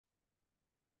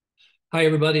Hi,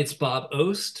 everybody. It's Bob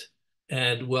Ost,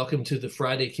 and welcome to the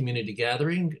Friday Community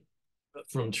Gathering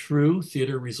from TRU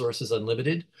Theater Resources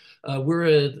Unlimited. We're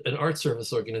an art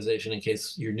service organization, in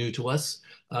case you're new to us.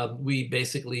 We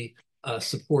basically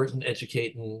support and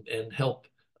educate and help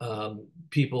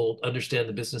people understand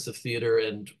the business of theater,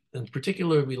 and in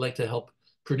particular, we like to help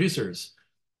producers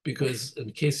because,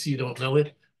 in case you don't know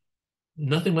it,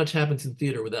 nothing much happens in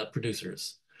theater without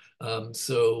producers.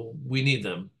 So we need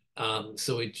them.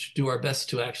 So we do our best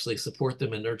to actually support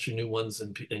them and nurture new ones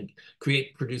and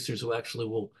create producers who actually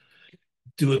will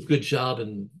do a good job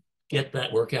and get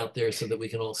that work out there so that we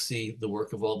can all see the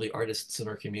work of all the artists in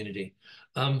our community.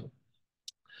 Um,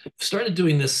 Started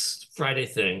doing this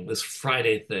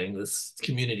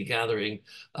community gathering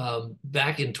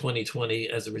back in 2020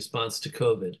 as a response to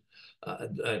COVID.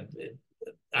 I,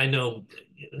 I know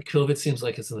COVID seems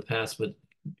like it's in the past, but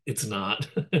it's not.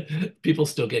 People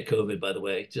still get COVID, by the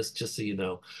way, just so you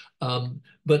know.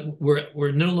 But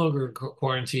we're no longer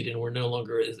quarantined, and we're no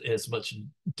longer as much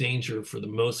danger for the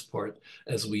most part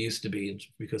as we used to be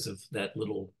because of that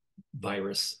little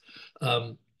virus.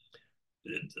 Um,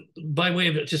 by way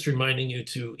of just reminding you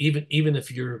to even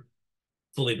if you're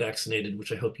fully vaccinated,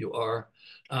 which I hope you are,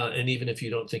 and even if you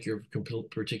don't think you're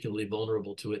particularly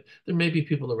vulnerable to it, there may be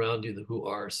people around you who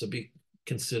are. So be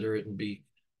considerate and be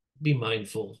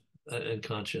mindful and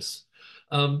conscious.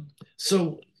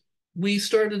 So we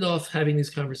started off having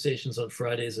these conversations on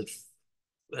Fridays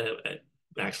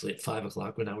actually at 5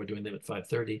 o'clock. But now we're doing them at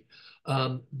 5:30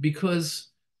 because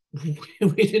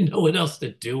we didn't know what else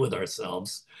to do with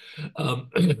ourselves. Um,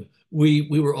 we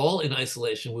were all in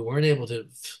isolation. We weren't able to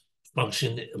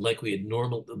function like we had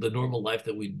the normal life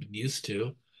that we'd been used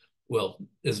to. Well,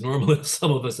 as normal as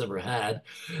some of us ever had.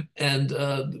 And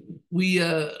we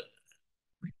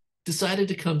decided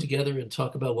to come together and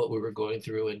talk about what we were going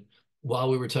through. And while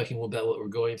we were talking about what we're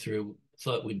going through,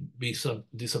 thought we'd do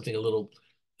something a little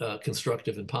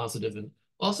constructive and positive, and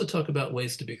also talk about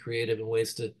ways to be creative and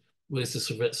ways to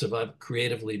survive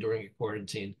creatively during a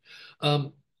quarantine.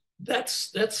 Um,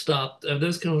 that's stopped.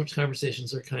 Those kind of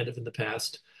conversations are kind of in the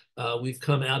past. We've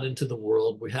come out into the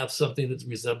world. We have something that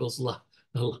resembles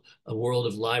a world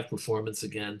of live performance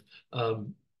again.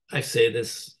 I say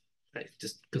this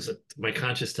just because my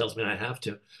conscience tells me I have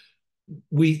to.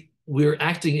 We're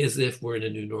acting as if we're in a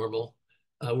new normal.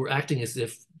 We're acting as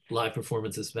if live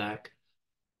performance is back.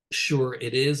 Sure,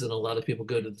 it is, and a lot of people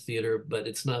go to the theater, but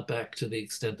it's not back to the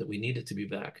extent that we need it to be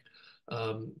back.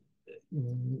 Um,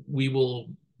 we will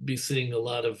be seeing a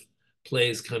lot of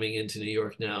plays coming into New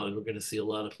York now, and we're going to see a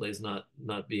lot of plays not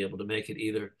be able to make it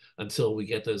either until we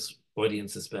get those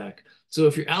audiences back. So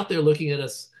if you're out there looking at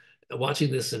us, watching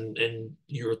this, and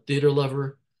you're a theater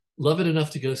lover, love it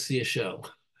enough to go see a show.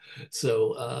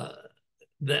 So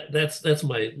that's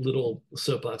my little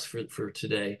soapbox for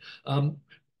today.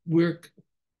 We're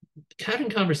having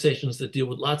conversations that deal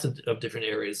with lots of different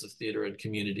areas of theater and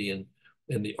community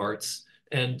and the arts.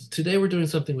 And today we're doing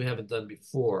something we haven't done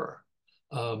before.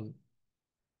 Um,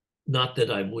 Not that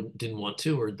I didn't want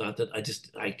to, or not that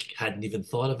I hadn't even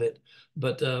thought of it,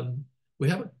 but we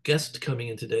have a guest coming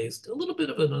in today. He's a little bit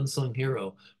of an unsung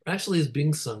hero. Actually, he's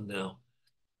being sung now.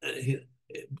 He,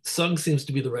 Sung seems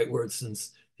to be the right word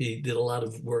since he did a lot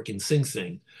of work in Sing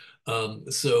Sing.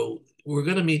 So we're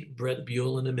going to meet Brent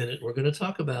Buell in a minute. We're going to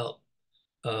talk about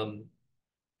um,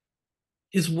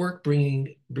 his work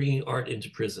bringing art into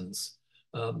prisons.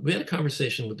 We had a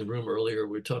conversation with the room earlier.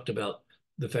 We talked about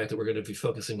the fact that we're going to be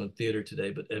focusing on theater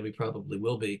today, and we probably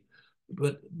will be.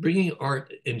 But bringing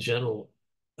art in general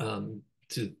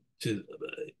to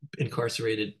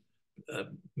incarcerated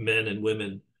men and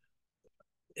women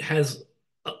has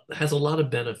has a lot of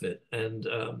benefit, and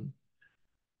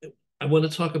I want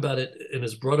to talk about it in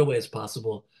as broad a way as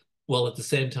possible, while at the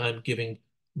same time giving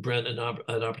Brent an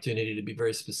opportunity to be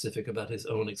very specific about his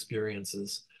own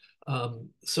experiences.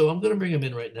 So I'm going to bring him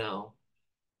in right now.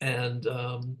 And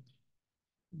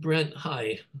Brent,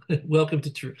 hi, welcome to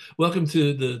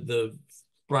the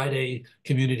Friday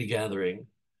community gathering.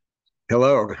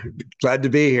 Hello, glad to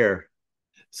be here.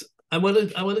 So I want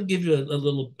to give you a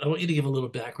little. I want you to give a little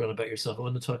background about yourself. I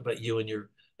want to talk about you and your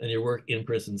work in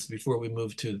prisons before we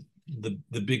move to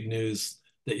the big news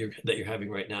that you're having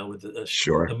right now with a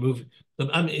Sure. movie.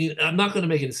 I'm not going to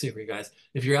make it a secret, guys.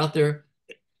 If you're out there,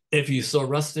 if you saw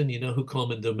Rustin, you know who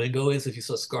Colman Domingo is. If you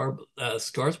saw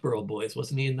Scarsborough Boys,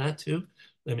 wasn't he in that too?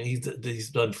 I mean, he's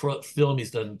done film,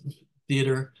 he's done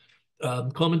theater.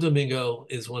 Colman Domingo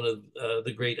is one of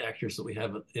the great actors that we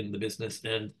have in the business,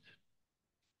 and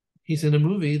he's in a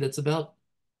movie that's about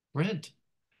Brent.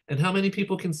 And how many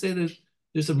people can say that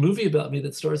there's a movie about me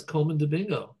that stars Colman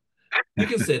Domingo? You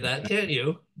can say that, can't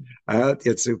you?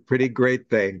 It's a pretty great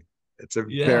thing. It's a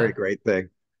very Yeah. great thing.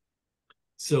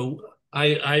 So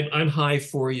I'm high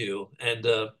for you, and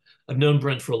I've known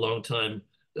Brent for a long time.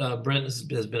 Brent has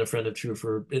been a friend of TRU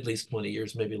for at least 20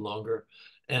 years, maybe longer,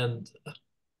 and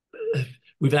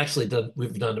we've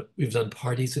done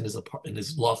parties in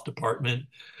his loft apartment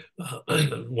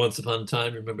once upon a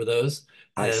time. Remember those?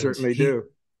 I And certainly do.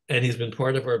 he's been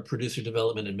part of our producer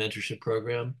development and mentorship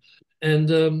program.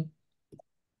 And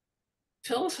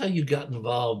tell us how you got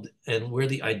involved and where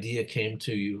the idea came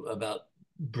to you about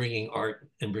bringing art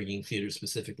and bringing theater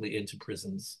specifically into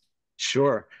prisons.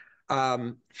 Sure.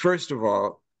 First of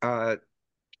all,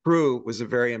 Crew was a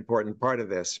very important part of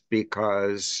this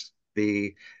because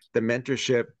the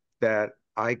mentorship that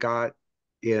I got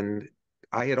in,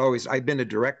 I'd been a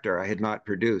director, I had not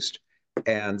produced.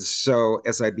 And so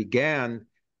as I began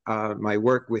my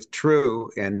work with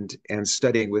True and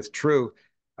studying with True,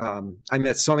 I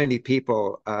met so many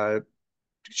people, Cheryl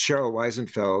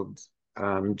Weisenfeld,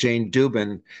 Jane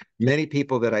Dubin, many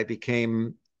people that I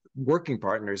became working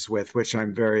partners with, which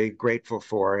I'm very grateful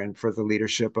for, and for the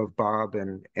leadership of Bob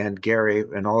and Gary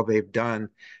and all they've done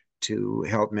to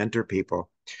help mentor people.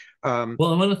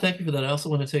 Well, I want to thank you for that. I also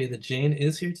want to tell you that Jane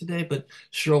is here today, but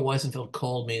Cheryl Weisenfeld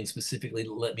called me and specifically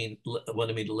wanted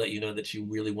me to let you know that she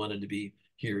really wanted to be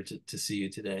here to see you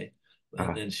today.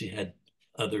 Uh, And she had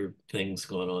other things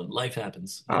going on. Life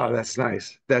happens, you oh, know. that's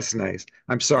nice. That's nice.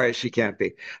 I'm sorry she can't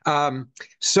be.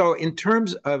 So in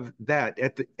terms of that,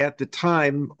 at the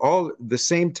time, all the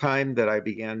same time that I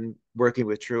began working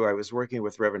with True, I was working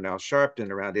with Reverend Al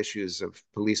Sharpton around issues of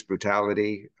police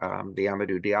brutality, the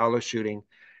Amadou Diallo shooting,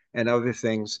 and other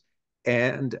things.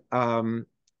 And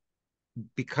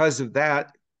because of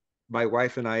that, my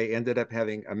wife and I ended up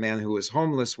having a man who was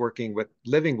homeless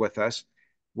living with us,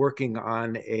 working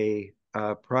on a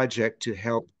project to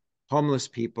help homeless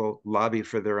people lobby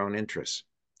for their own interests.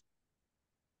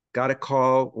 Got a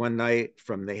call one night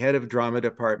from the head of drama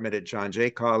department at John Jay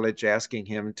College asking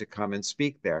him to come and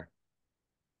speak there.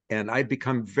 And I'd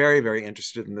become very, very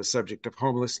interested in the subject of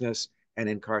homelessness and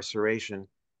incarceration.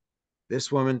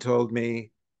 This woman told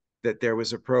me that there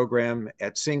was a program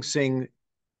at Sing Sing,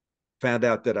 found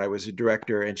out that I was a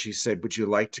director, and she said, would you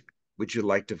like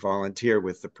to volunteer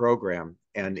with the program?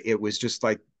 And it was just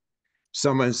like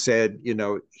someone said,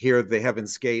 here are the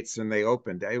heaven's gates, and they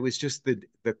opened. It was just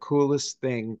the coolest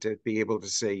thing to be able to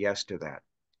say yes to that.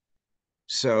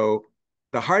 So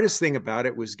the hardest thing about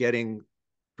it was getting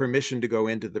permission to go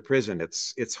into the prison.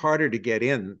 It's harder to get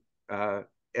in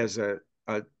as a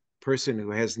person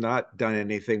who has not done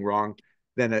anything wrong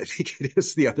than I think it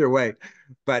is the other way.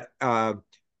 But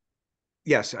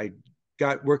yes, I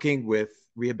got working with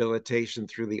rehabilitation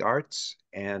through the arts,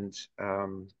 and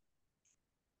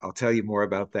I'll tell you more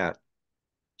about that.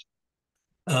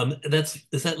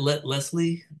 Is that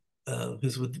Leslie,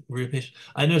 who's with rehabilitation?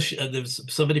 I know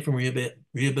there's somebody from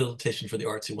Rehabilitation for the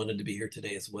Arts who wanted to be here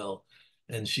today as well,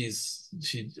 and she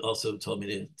also told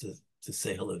me to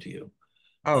say hello to you.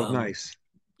 Oh, Um, nice.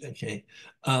 okay,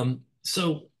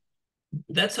 so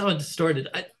that's how it started.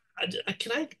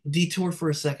 Can I detour for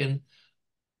a second?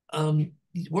 Um,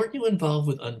 weren't you involved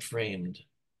with unFramed?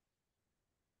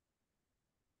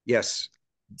 Yes,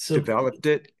 So developed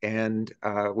it and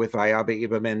with Ayaba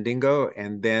Iba Mendingo,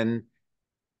 and then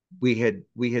we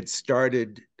had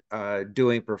started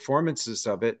doing performances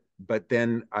of it, but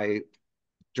then I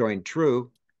joined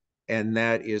True, and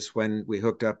that is when we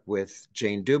hooked up with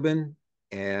Jane Dubin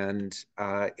and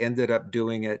ended up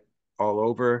doing it all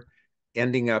over,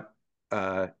 ending up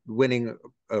winning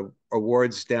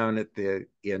awards down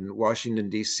in Washington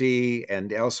D.C.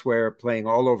 and elsewhere, playing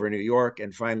all over New York,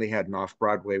 and finally had an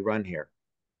off-Broadway run here.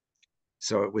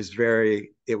 So it was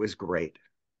great,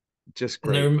 just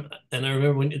And great. I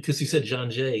remember when because you said John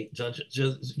Jay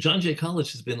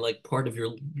College has been like part of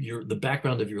the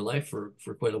background of your life for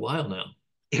quite a while now.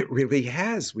 It really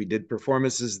has. We did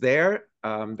performances there.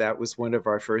 That was one of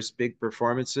our first big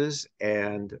performances,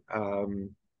 and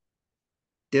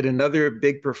did another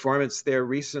big performance there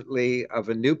recently of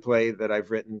a new play that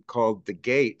I've written called The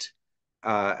Gate.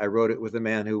 I wrote it with a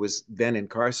man who was then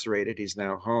incarcerated. He's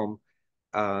now home,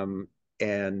 um,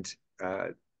 and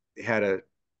had a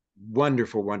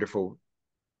wonderful, wonderful,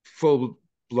 full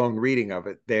blown reading of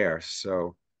it there.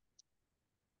 So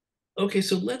Okay,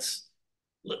 so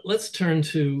let's turn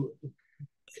to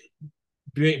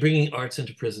bringing arts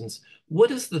into prisons.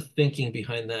 What is the thinking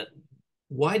behind that?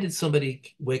 Why did somebody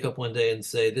wake up one day and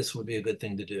say this would be a good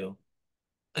thing to do?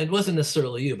 It wasn't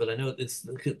necessarily you, but I know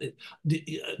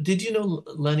did you know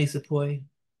Lani Zipoy?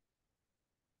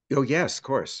 oh yes, of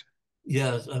course.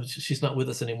 Yeah, she's not with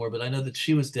us anymore, but I know that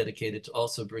she was dedicated to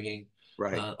also bringing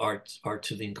Right. art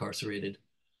to the incarcerated.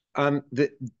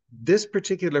 This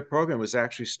particular program was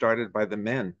actually started by the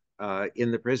men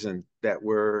in the prison that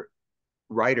were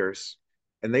writers,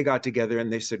 and they got together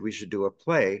and they said we should do a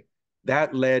play.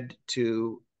 That led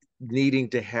to needing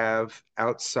to have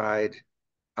outside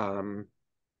um,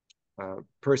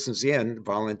 persons in,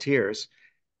 volunteers.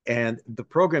 And the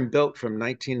program built from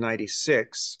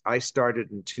 1996. I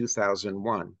started in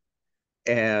 2001.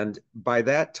 And by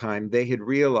that time, they had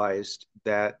realized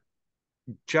that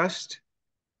just,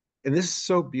 and this is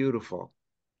so beautiful,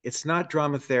 it's not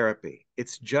drama therapy.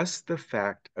 It's just the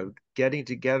fact of getting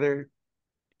together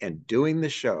and doing the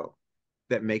show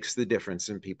that makes the difference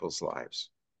in people's lives.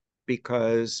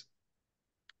 Because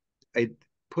a,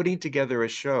 putting together a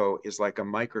show is like a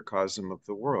microcosm of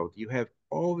the world. You have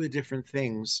all the different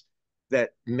things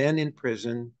that men in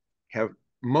prison have,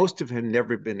 most of them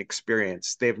never been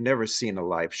experienced. They've never seen a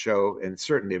live show and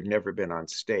certainly have never been on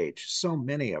stage. So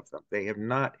many of them, they have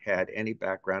not had any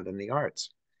background in the arts.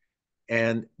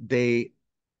 And they,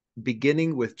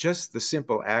 beginning with just the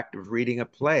simple act of reading a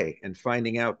play and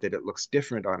finding out that it looks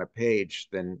different on a page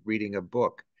than reading a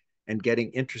book and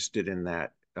getting interested in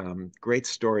that. Great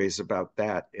stories about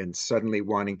that and suddenly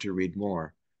wanting to read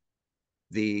more.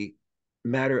 The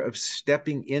matter of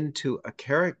stepping into a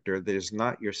character that is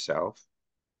not yourself,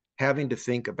 having to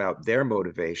think about their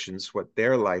motivations, what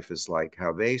their life is like,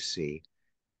 how they see,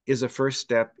 is a first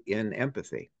step in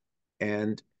empathy.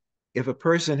 And if a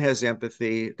person has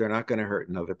empathy, they're not going to hurt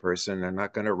another person. They're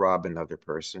not going to rob another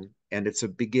person. And it's a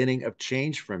beginning of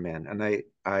change for men. And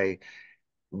I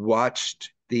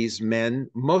watched these men,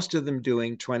 most of them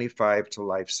doing 25 to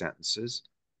life sentences,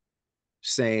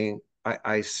 saying,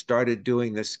 I started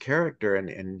doing this character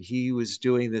and he was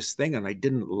doing this thing and I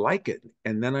didn't like it.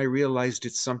 And then I realized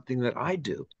it's something that I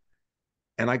do.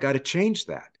 And I got to change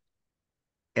that.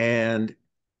 And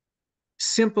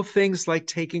simple things like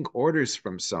taking orders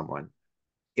from someone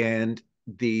and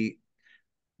the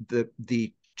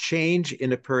change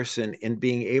in a person in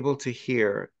being able to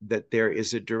hear that there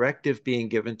is a directive being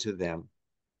given to them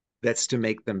that's to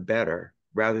make them better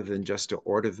rather than just to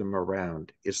order them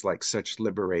around is like such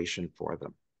liberation for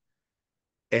them.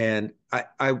 And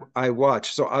I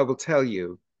watch, so I will tell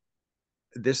you,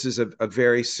 this is a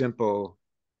very simple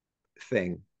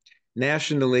thing.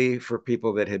 Nationally, for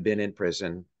people that have been in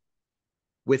prison,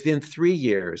 within 3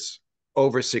 years,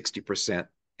 over 60%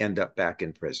 end up back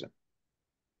in prison.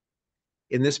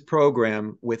 In this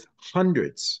program, with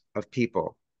hundreds of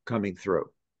people coming through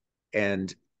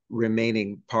and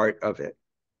remaining part of it,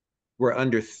 we're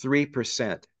under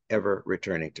 3% ever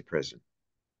returning to prison.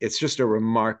 It's just a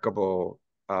remarkable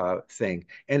thing.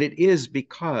 And it is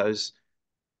because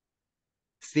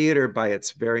theater, by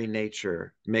its very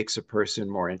nature, makes a person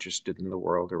more interested in the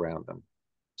world around them.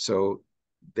 So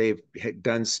they've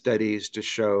done studies to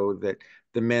show that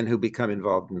the men who become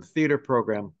involved in the theater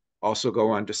program also go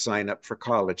on to sign up for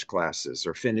college classes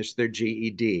or finish their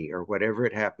GED or whatever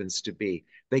it happens to be.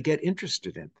 They get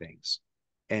interested in things.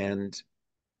 And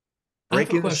I have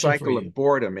a breaking the question for cycle of you.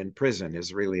 boredom in prison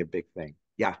is really a big thing.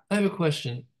 Yeah, I have a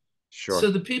question. So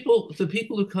sure. the people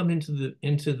who come into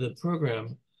the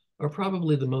program are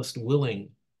probably the most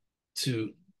willing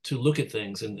to look at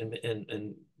things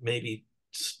and maybe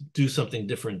do something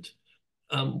different.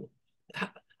 Um,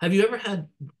 have you ever had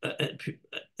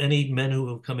any men who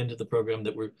have come into the program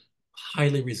that were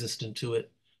highly resistant to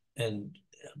it and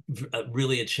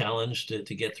really a challenge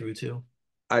to get through to?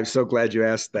 I'm so glad you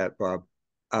asked that, Bob.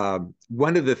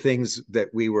 One of the things that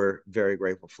we were very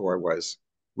grateful for was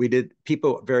we did,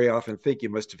 people very often think you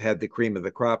must have had the cream of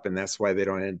the crop and that's why they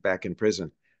don't end back in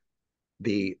prison.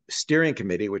 The steering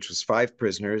committee, which was 5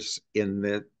 prisoners in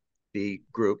the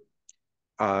group,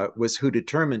 was who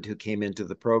determined who came into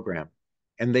the program.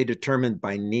 And they determined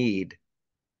by need,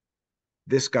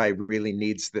 this guy really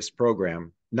needs this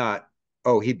program, not,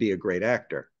 oh, he'd be a great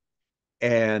actor.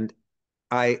 And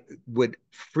I would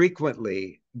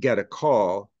frequently get a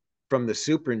call from the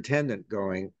superintendent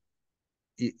going,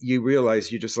 you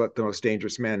realize you just let the most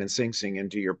dangerous man in Sing Sing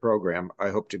into your program. I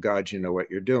hope to God you know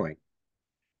what you're doing.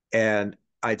 And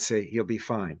I'd say, he'll be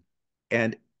fine.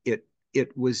 And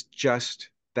it was just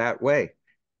that way.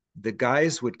 The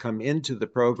guys would come into the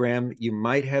program. You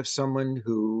might have someone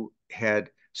who had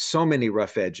so many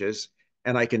rough edges.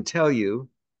 And I can tell you,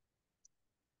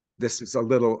 this is a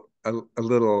little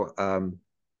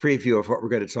preview of what we're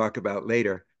going to talk about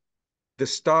later. The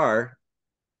star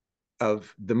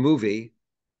of the movie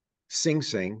Sing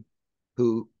Sing,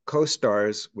 who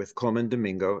co-stars with Colman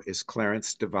Domingo, is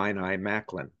Clarence Divine Eye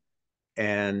Macklin.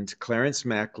 And Clarence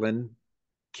Macklin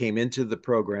came into the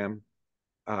program,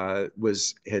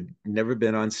 had never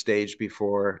been on stage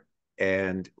before,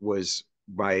 and was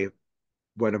my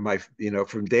one of my,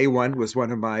 from day one was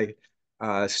one of my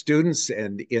students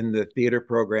and in the theater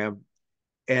program.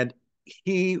 And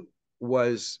he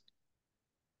was,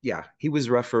 yeah, he was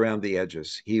rough around the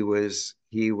edges. He was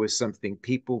something.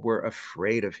 People were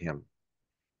afraid of him.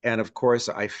 And of course,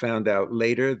 I found out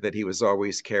later that he was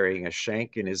always carrying a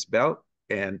shank in his belt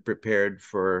and prepared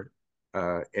for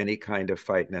any kind of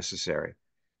fight necessary.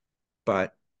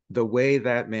 But the way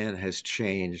that man has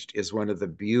changed is one of the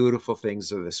beautiful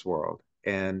things of this world.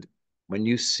 And when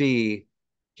you see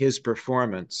his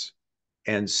performance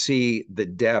and see the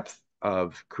depth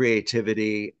of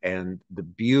creativity and the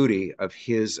beauty of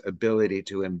his ability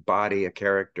to embody a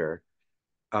character,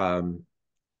 um,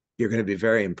 you're going to be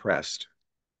very impressed.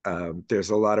 There's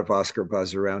a lot of Oscar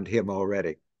buzz around him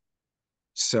already.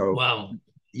 So Wow.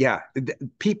 yeah,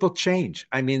 people change.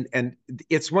 I mean, and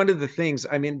it's one of the things,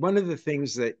 I mean, one of the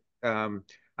things that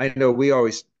I know we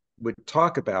always would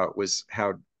talk about was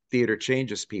how theater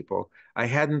changes people. I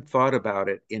hadn't thought about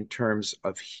it in terms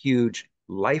of huge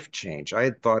life change. I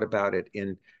had thought about it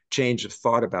in change of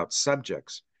thought about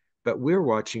subjects, but we're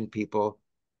watching people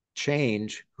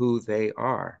change who they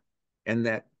are. And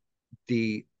that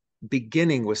the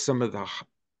beginning with some of the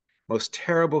most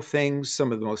terrible things,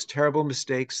 some of the most terrible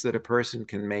mistakes that a person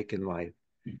can make in life,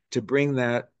 to bring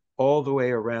that all the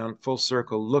way around full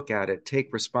circle, look at it,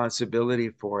 take responsibility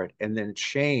for it, and then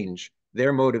change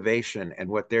their motivation and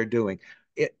what they're doing.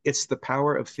 It's the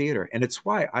power of theater. And it's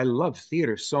why I love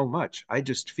theater so much. I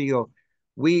just feel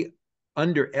we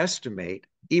underestimate,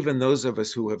 even those of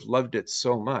us who have loved it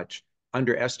so much,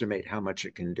 underestimate how much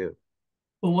it can do.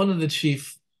 Well, one of the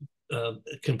chief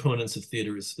components of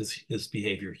theater is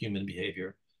behavior, human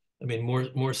behavior. I mean,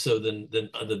 more so than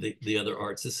the other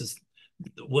arts. This is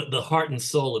what the heart and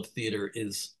soul of theater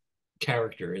is.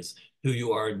 Character is who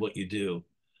you are and what you do.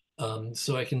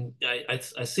 So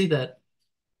I see that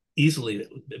easily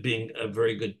being a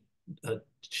very good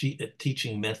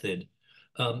teaching method.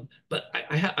 But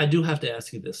I do have to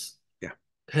ask you this: Yeah.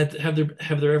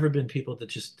 have there ever been people that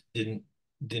just didn't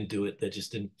do it? That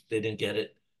just didn't get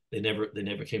it. They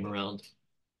never came around.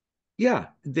 Yeah,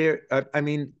 I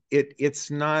mean, it's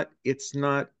not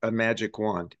a magic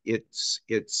wand. It's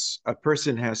a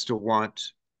person has to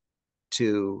want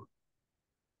to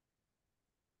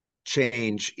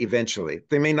change eventually.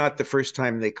 They may not the first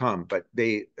time they come, but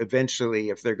they eventually,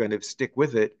 if they're going to stick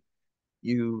with it,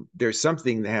 there's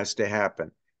something that has to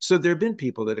happen. So there have been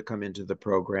people that have come into the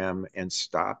program and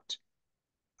stopped.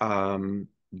 Um,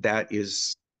 that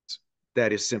is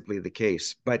that is simply the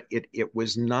case. But it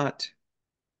was not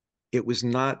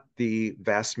the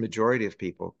vast majority of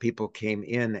people. People came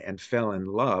in and fell in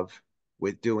love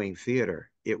with doing theater.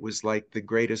 It was like the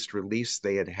greatest release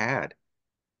they had had.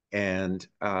 And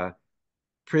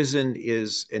prison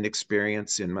is an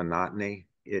experience in monotony.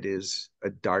 It is a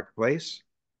dark place.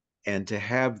 And to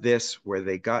have this where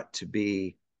they got to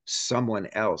be someone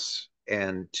else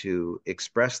and to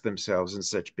express themselves in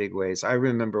such big ways. I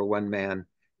remember one man,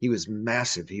 he was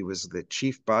massive. He was the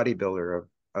chief bodybuilder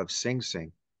of Sing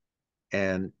Sing.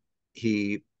 And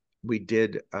he we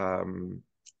did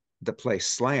the play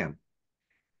Slam,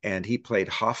 and he played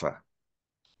Hoffa,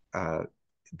 uh,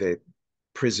 the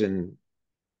prison,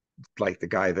 like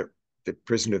the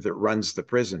prisoner that runs the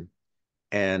prison.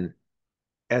 And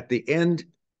at the end,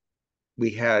 we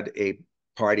had a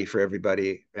party for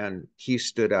everybody, and he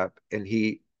stood up, and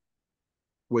he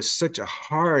was such a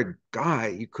hard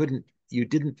guy. You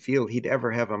didn't feel he'd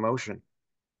ever have emotion.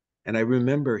 And I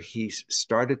remember he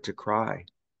started to cry,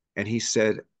 and he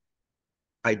said,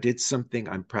 I did something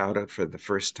I'm proud of for the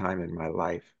first time in my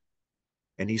life.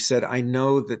 And he said, I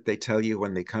know that they tell you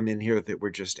when they come in here that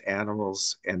we're just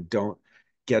animals and don't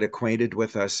get acquainted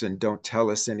with us and don't tell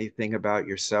us anything about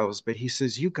yourselves. But he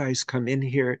says, you guys come in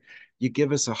here, you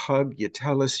give us a hug, you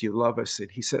tell us you love us. And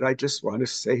he said, I just want to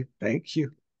say thank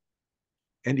you.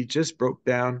 And he just broke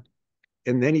down.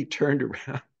 And then he turned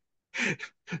around,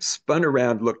 spun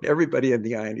around, looked everybody in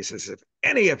the eye, and he says, if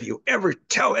any of you ever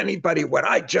tell anybody what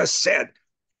I just said,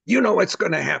 you know what's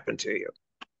going to happen to you.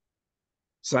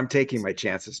 So I'm taking my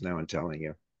chances now and telling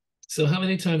you. So how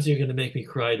many times are you going to make me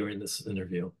cry during this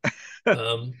interview?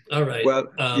 All right. Well,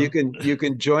 you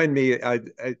can join me.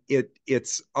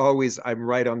 It's always I'm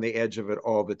right on the edge of it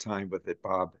all the time with it,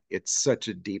 Bob. It's such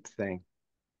a deep thing.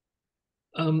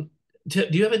 um, do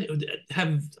you have any,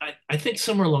 I think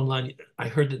somewhere along the line I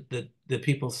heard that the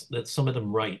people that some of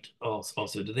them write also.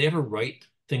 Do they ever write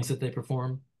things that they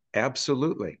perform?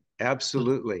 Absolutely, So,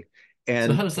 absolutely. so how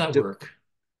And does that work?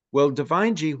 well,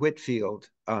 Divine G. Whitfield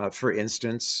for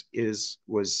instance,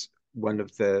 was one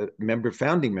of the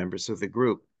founding members of the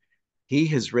group. He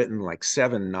has written like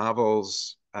 7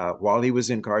 novels while he was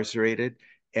incarcerated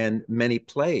and many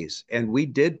plays. And we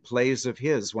did plays of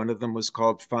his. One of them was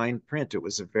called Fine Print. It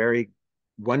was a very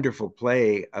wonderful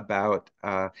play about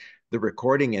the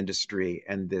recording industry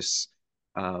and this,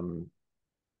 um,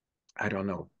 I don't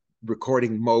know,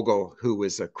 recording mogul who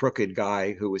was a crooked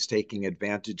guy who was taking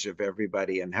advantage of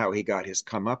everybody and how he got his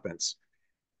comeuppance.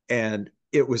 And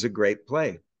it was a great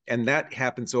play. And that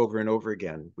happens over and over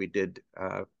again. We did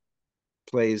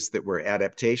plays that were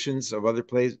adaptations of other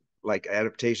plays, like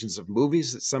adaptations of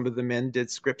movies that some of the men did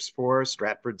scripts for.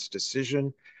 Stratford's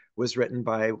Decision was written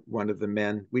by one of the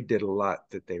men. We did a lot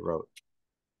that they wrote.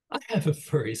 I have a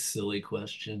very silly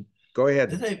question. Go Did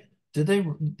ahead. they did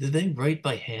they write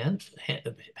by hand, pen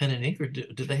and ink, or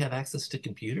did they have access to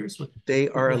computers? They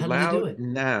are How do they do allowed it?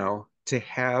 now to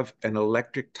have an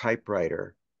electric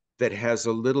typewriter that has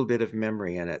a little bit of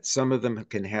memory in it. Some of them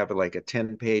can have like a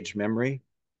 10-page memory.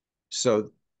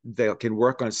 So they can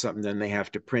work on something, then they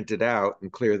have to print it out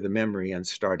and clear the memory and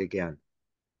start again.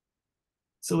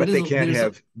 So it But is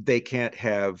there's they can't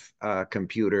have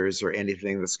computers or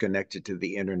anything that's connected to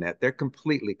the internet. They're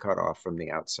completely cut off from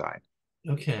the outside.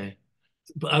 okay.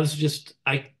 But I was just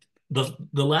I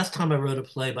the last time I wrote a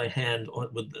play by hand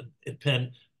with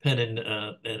pen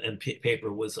and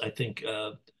paper was I think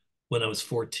when I was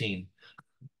 14.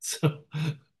 So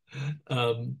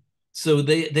um so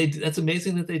they that's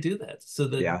amazing that they do that. So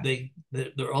that Yeah.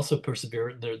 they're also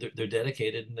perseverant, they're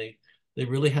dedicated, and they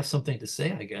really have something to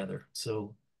say, I gather.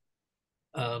 So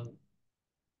um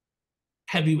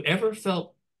have you ever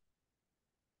felt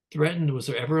threatened? Was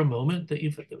there ever a moment that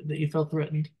you felt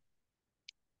threatened?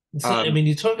 So, I Um, mean,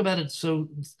 you talk about it so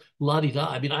la-di-da.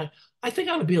 I mean, I think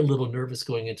I would be a little nervous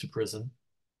going into prison.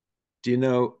 do you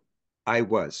know, I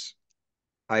was.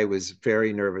 I was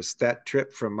very nervous. That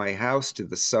trip from my house to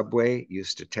the subway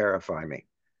used to terrify me.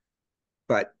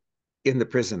 But in the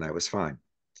prison, I was fine.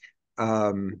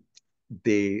 Um,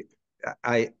 the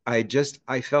I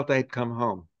felt I'd come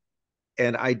home.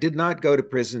 And I did not go to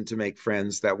prison to make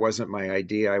friends. That wasn't my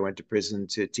idea. I went to prison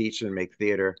to teach and make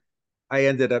theater. I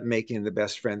ended up making the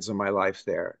best friends of my life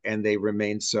there, and they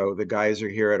remain so. The guys are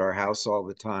here at our house all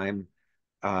the time.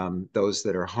 Those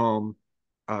that are home,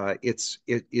 it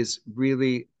is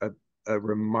really a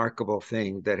remarkable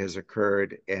thing that has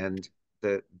occurred, and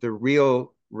the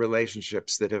real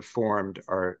relationships that have formed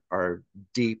are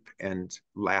deep and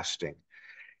lasting.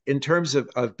 In terms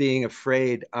of being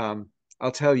afraid,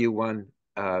 I'll tell you one.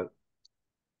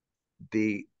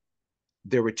 The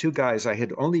There were 2 guys. I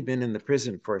had only been in the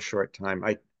prison for a short time.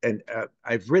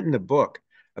 I've written a book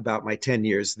about my 10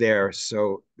 years there,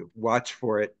 so watch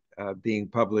for it being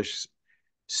published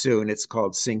soon. It's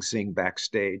called Sing Sing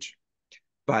Backstage.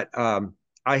 But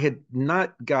I had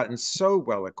not gotten so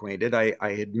well acquainted.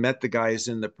 I had met the guys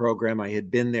in the program. I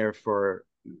had been there for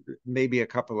maybe a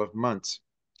couple of months.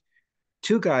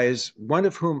 2 guys, one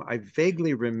of whom I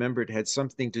vaguely remembered had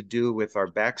something to do with our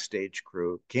backstage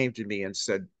crew, came to me and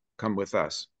said, "Come with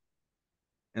us."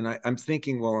 And I'm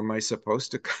thinking, well, am I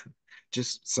supposed to come?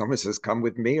 Just someone says, "Come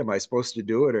with me." Am I supposed to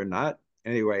do it or not?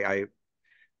 Anyway,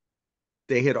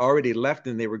 they had already left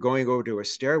and they were going over to a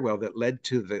stairwell that led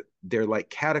to their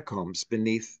like catacombs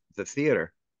beneath the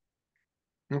theater.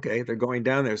 Okay, they're going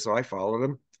down there, so I followed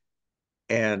them.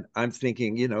 And I'm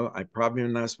thinking, I probably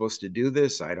am not supposed to do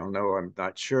this. I don't know. I'm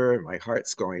not sure. My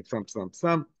heart's going thump, thump,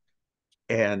 thump.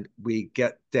 And we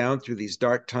get down through these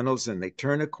dark tunnels and they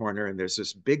turn a corner and there's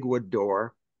this big wood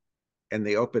door and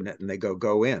they open it and they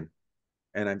go in.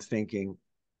 And I'm thinking,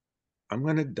 I'm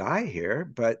going to die here,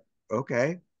 but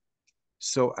okay.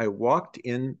 So I walked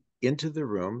into the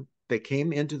room. They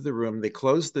came into the room. They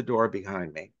closed the door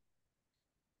behind me.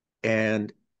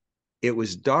 And it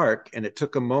was dark and it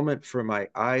took a moment for my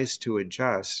eyes to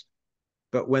adjust.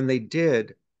 But when they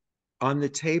did, on the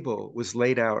table was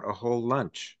laid out a whole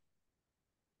lunch.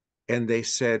 And they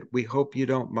said, "We hope you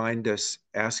don't mind us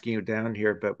asking you down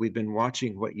here, but we've been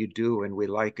watching what you do and we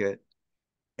like it.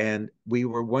 And we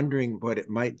were wondering what it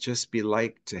might just be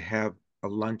like to have a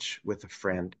lunch with a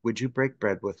friend. Would you break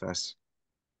bread with us?"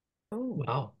 Oh,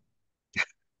 wow.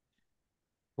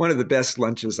 One of the best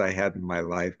lunches I had in my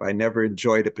life. I never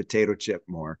enjoyed a potato chip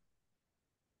more.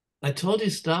 I told you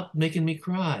stop making me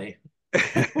cry.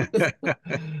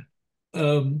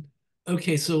 Um,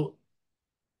 okay, so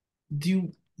do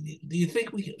you do you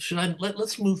think we should I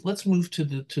let's move to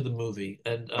the movie,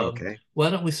 and Okay, why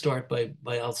don't we start by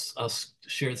I'll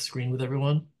share the screen with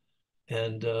everyone,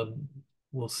 and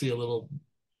we'll see a little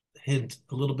hint,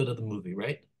 a little bit of the movie,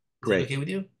 right? Is that great. okay with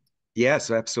you?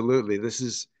 Yes, absolutely.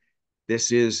 This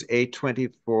is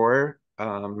A24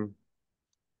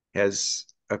 has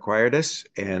acquired us,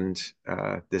 and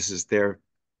this is the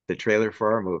trailer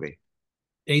for our movie.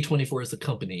 A24 is the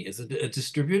company. Is it a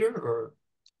distributor or?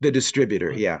 The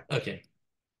distributor, yeah. Okay.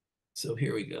 So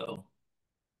here we go.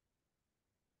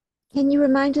 Can you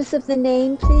remind us of the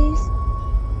name, please?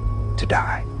 To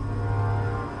die,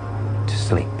 to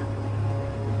sleep,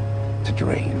 to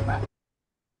dream.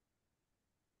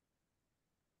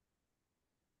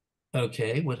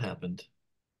 Okay, what happened?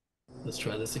 Let's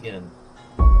try this again.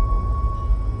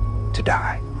 To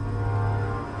die,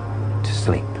 to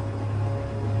sleep,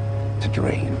 to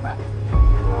dream.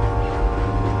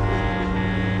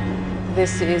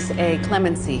 This is a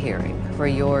clemency hearing for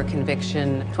your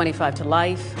conviction, 25 to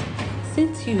life.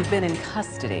 Since you've been in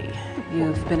custody,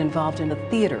 you've been involved in a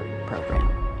theater program.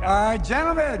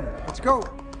 Gentlemen, let's go.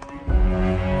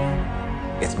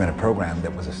 It's been a program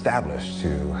that was established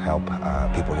to help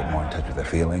people get more in touch with their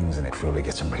feelings and truly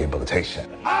get some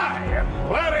rehabilitation. I am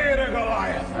Gladiator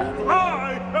Goliath.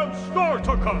 I am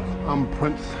Spartacus. I'm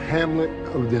Prince Hamlet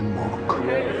of Denmark.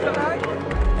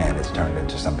 And it's turned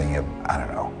into something of, I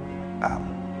don't know,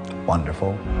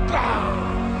 wonderful.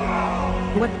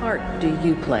 What part do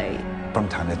you play? From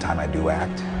time to time I do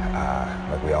act,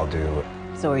 like we all do.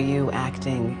 So are you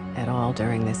acting at all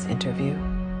during this interview?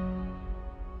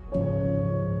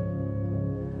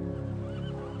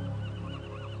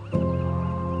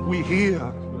 We here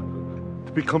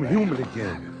to become human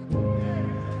again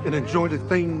and enjoy the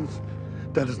things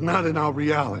that is not in our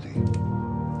reality.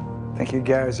 I think you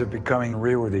guys are becoming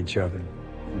real with each other,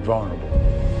 vulnerable.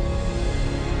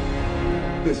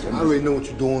 Listen, I already know what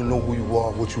you're doing, know who you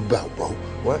are, what you about, bro.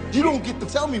 What? You don't get to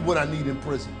tell me what I need in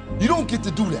prison. You don't get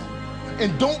to do that.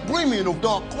 And don't bring me in those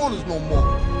dark corners no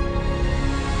more.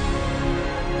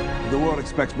 The world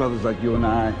expects brothers like you and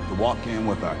I to walk in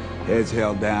with our heads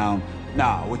held down.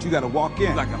 Nah, what you gotta walk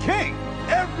in like a king.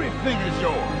 Everything is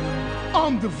yours.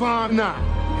 I'm divine now.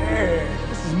 Yeah.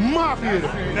 This is my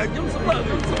theater. Now give him some love,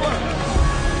 give him some love.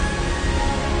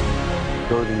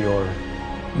 Go to your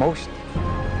most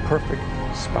perfect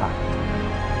spot.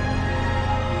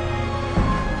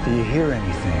 Do you hear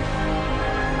anything?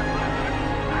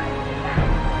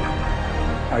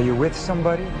 Are you with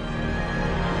somebody?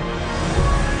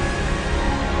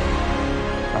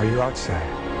 Are you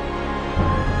outside?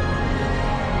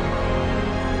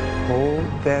 Hold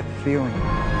that feeling.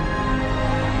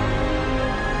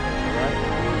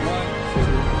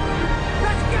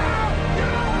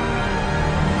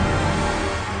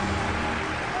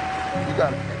 You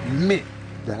gotta admit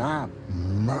that I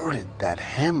murdered that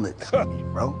Hamlet,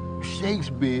 bro.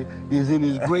 Shakespeare is in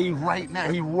his grave right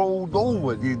now. He rolled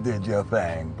over. You did your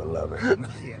thing, beloved.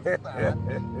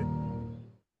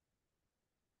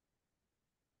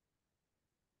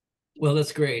 Well,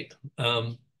 that's great.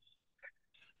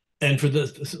 And for the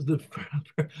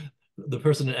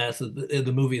person that asked,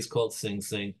 the movie is called Sing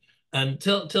Sing. And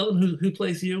tell them who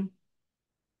plays you.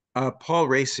 Paul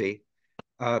Raci.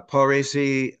 Paul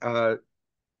Raci,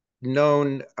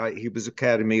 known, he was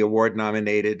Academy Award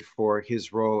nominated for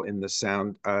his role in The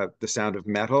Sound of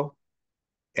Metal,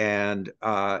 and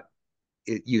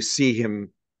you see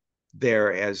him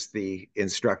there as the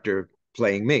instructor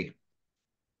playing me.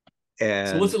 And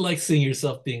so, what's it like seeing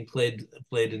yourself being played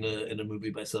in a movie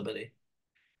by somebody?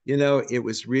 You know, it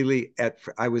was really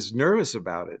I was nervous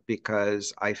about it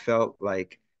because I felt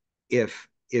like if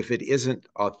it isn't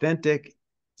authentic,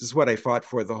 this is what I fought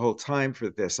for the whole time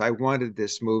for this. I wanted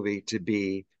this movie to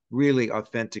be really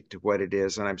authentic to what it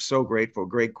is. And I'm so grateful.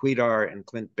 Greg Kwedar and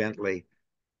Clint Bentley,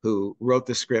 who wrote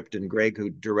the script, and Greg, who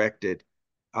directed,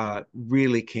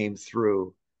 really came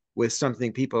through with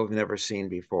something people have never seen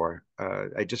before.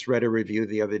 I just read a review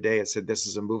the other day. It said, this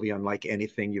is a movie unlike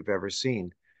anything you've ever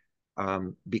seen,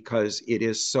 because it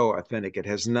is so authentic. It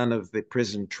has none of the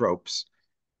prison tropes.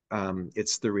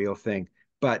 It's the real thing.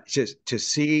 But just to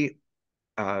see,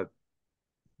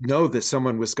 know that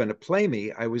someone was going to play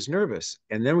me, I was nervous.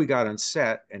 And then we got on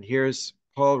set, and here's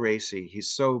Paul Raci. He's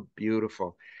so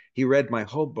beautiful. He read my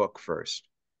whole book first.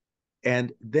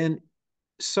 And then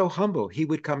so humble, he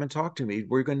would come and talk to me.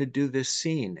 We're going to do this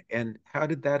scene. And how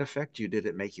did that affect you? Did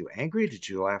it make you angry? Did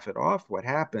you laugh it off? What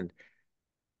happened?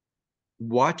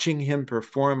 Watching him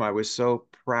perform, I was so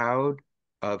proud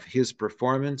of his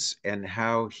performance and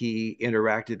how he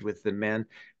interacted with the men.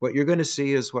 What you're going to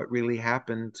see is what really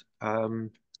happened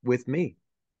with me.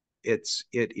 It's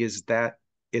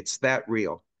that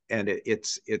real, and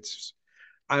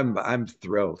I'm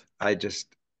thrilled. I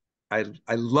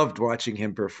loved watching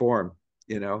him perform.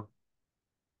 You know,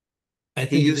 I he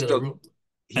think used a I think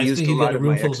he used you've a got lot a of my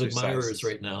room full of admirers exercises.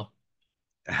 right now.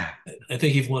 I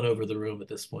think you've won over the room at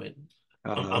this point.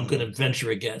 I'm going to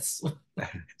venture a guess.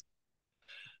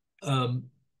 um,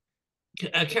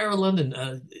 Cara London,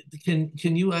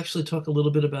 can you actually talk a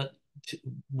little bit about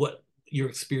what your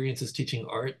experience is teaching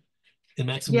art in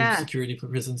maximum Yeah, security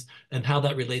prisons and how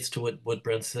that relates to what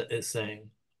Brent is saying?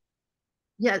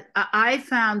 yeah. I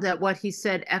found that what he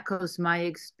said echoes my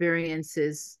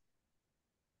experiences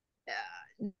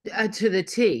to the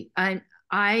T.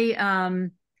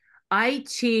 I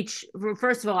teach.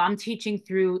 First of all, I'm teaching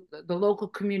through the local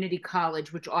community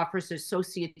college, which offers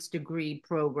associate's degree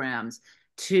programs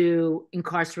to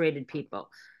incarcerated people.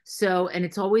 So, and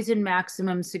it's always in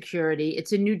maximum security.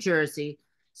 It's in New Jersey.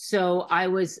 So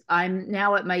I'm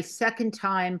now at my second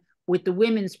time with the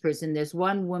women's prison. There's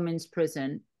one women's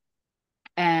prison,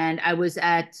 and I was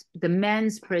at the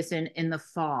men's prison in the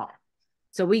fall.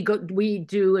 So we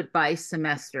do it by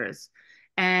semesters.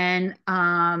 And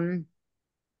I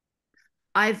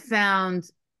found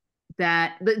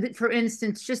that, for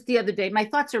instance, just the other day, my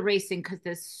thoughts are racing because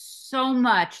there's so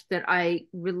much that I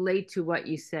relate to what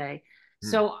you say.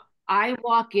 So I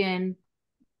walk in,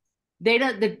 they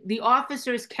don't, the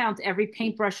officers count every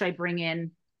paintbrush I bring in.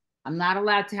 I'm not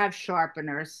allowed to have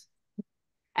sharpeners.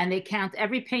 And they count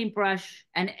every paintbrush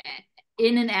and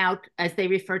in and out, as they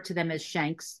refer to them as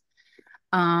shanks.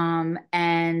 And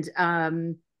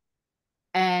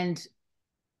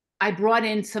I brought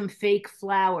in some fake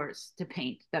flowers to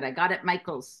paint that I got at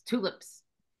Michael's, tulips.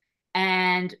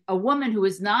 And a woman who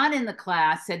was not in the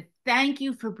class said, "Thank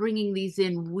you for bringing these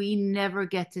in. We never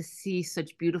get to see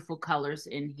such beautiful colors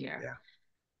in here." Yeah.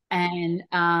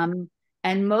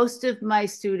 And most of my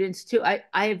students too,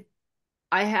 I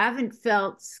haven't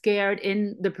felt scared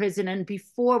in the prison. And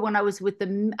before, when I was with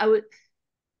the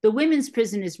women's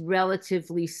prison is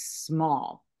relatively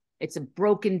small. It's a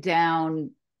broken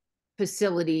down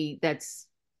facility that's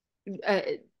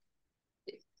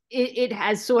it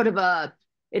has sort of a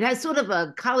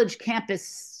college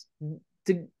campus,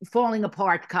 falling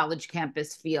apart college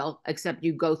campus feel, except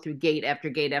you go through gate after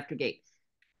gate after gate.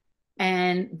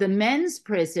 And the men's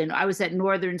prison, I was at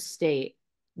Northern State,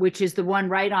 which is the one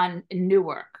right on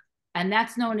Newark, and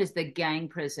that's known as the gang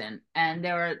prison. And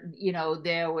there are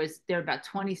about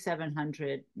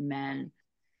 2,700 men.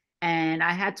 And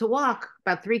I had to walk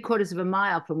about 3/4 of a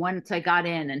mile from once I got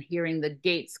in and hearing the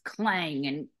gates clang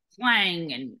and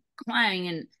clang and clang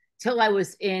until I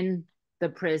was in the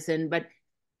prison. But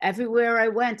everywhere I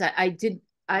went, I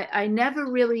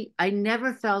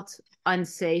never felt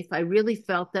unsafe. I really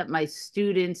felt that my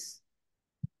students,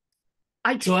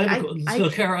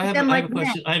 Cara,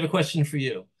 I have a question for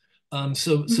you.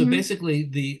 So basically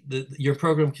your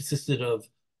program consisted of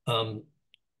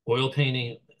oil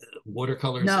painting,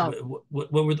 watercolors. No.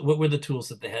 What were the tools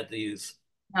that they had to use?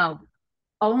 No,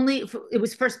 it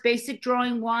was first basic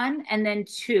drawing 1 and then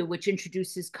 2, which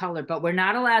introduces color. But we're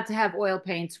not allowed to have oil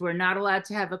paints. We're not allowed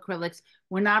to have acrylics.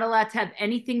 We're not allowed to have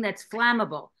anything that's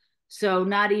flammable. So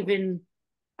not even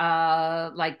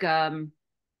oil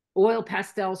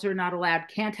pastels are not allowed.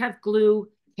 Can't have glue.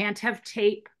 Can't have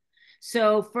tape.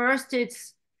 So first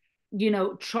it's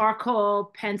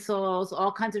charcoal, pencils,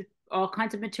 all kinds of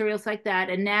materials like that.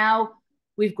 And now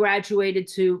we've graduated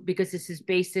to, because this is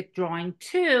basic drawing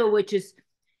 2, which is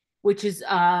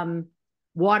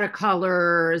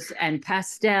watercolors and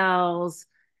pastels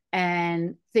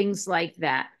and things like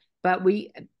that. But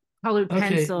we colored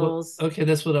pencils. Okay,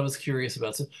 that's what I was curious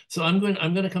about. So I'm going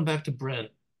to come back to Brent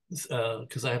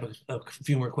because I have a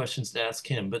few more questions to ask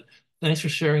him. But thanks for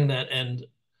sharing that. And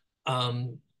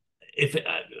I'm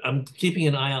keeping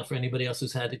an eye out for anybody else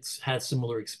who's had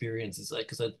similar experiences,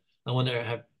 because I want to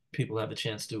have people have a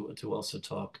chance to also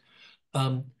talk.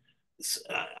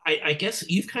 I guess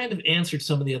you've kind of answered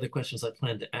some of the other questions I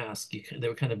planned to ask. They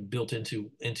were kind of built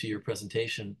into your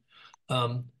presentation.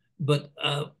 But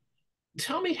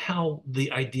tell me how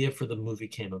the idea for the movie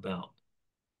came about.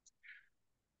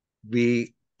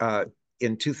 We,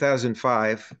 in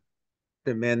 2005,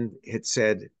 the men had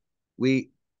said,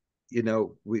 we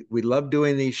love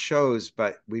doing these shows,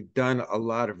 but we've done a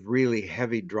lot of really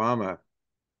heavy drama.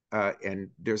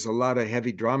 And there's a lot of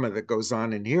heavy drama that goes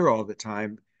on in here all the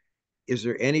time. Is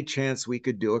there any chance we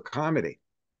could do a comedy?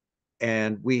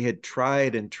 And we had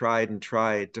tried and tried and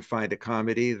tried to find a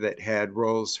comedy that had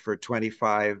roles for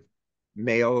 25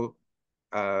 male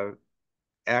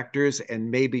actors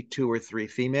and maybe 2 or 3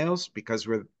 females, because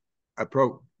we're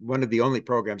one of the only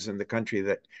programs in the country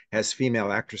that has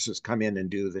female actresses come in and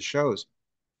do the shows.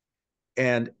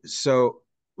 And so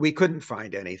we couldn't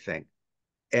find anything.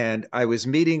 And I was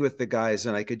meeting with the guys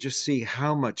and I could just see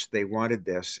how much they wanted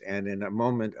this. And in a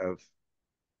moment of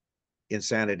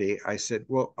insanity, I said,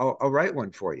 well, I'll write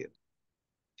one for you.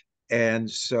 And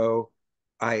so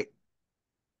I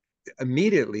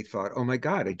immediately thought, oh my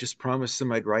God, I just promised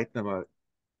them I'd write them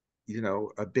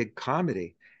a big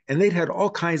comedy. And they'd had all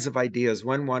kinds of ideas.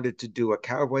 One wanted to do a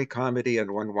cowboy comedy,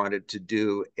 and one wanted to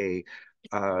do a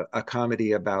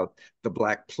comedy about the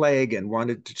Black Plague, and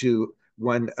wanted to do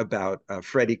one about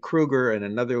Freddy Krueger, and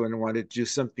another one wanted to do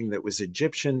something that was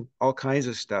Egyptian, all kinds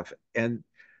of stuff. And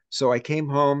so I came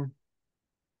home,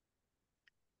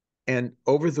 and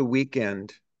over the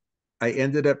weekend, I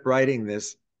ended up writing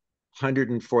this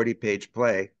 140-page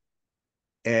play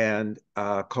and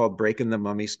called Breakin' the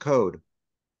Mummy's Code.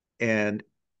 And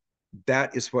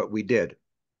that is what we did.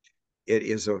 It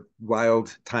is a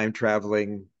wild time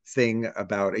traveling thing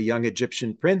about a young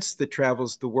Egyptian prince that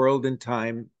travels the world in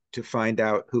time to find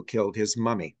out who killed his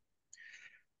mummy.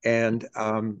 And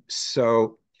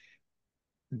so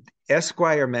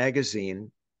Esquire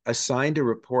magazine assigned a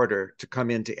reporter to come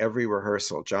into every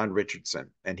rehearsal, John Richardson,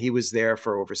 and he was there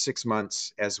for over 6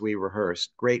 months as we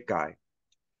rehearsed. Great guy.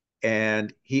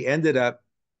 And he ended up,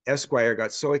 Esquire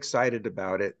got so excited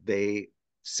about it, they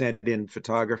sent in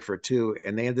photographer too,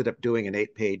 and they ended up doing an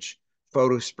 8-page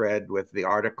photo spread with the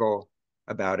article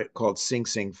about it called Sing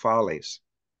Sing Follies.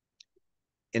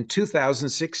 In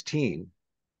 2016,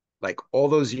 like all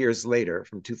those years later,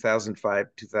 from 2005,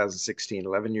 2016,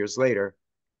 11 years later,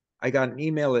 I got an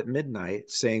email at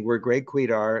midnight saying, we're Greg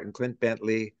Kwedar and Clint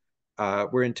Bentley.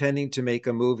 We're intending to make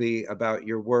a movie about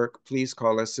your work. Please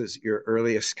call us at your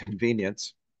earliest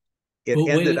convenience. It Well,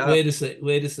 ended up. wait a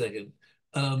second.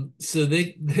 So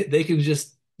they can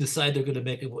just decide they're going to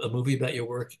make a movie about your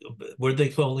work. Were they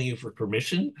calling you for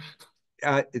permission?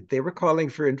 They were calling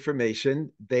for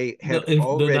information. They had No, not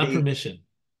already. permission.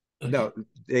 Okay. No,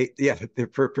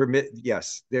 for permit.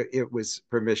 Yes, it was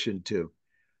permission too.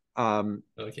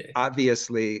 Okay.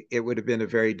 Obviously, it would have been a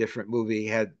very different movie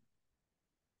had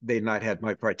they not had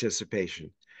my participation.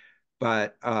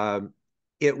 But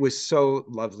it was so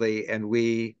lovely, and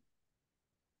we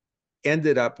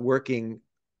ended up working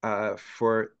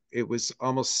it was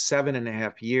almost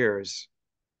 7.5 years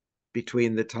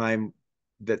between the time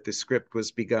that the script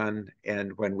was begun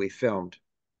and when we filmed.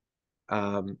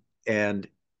 And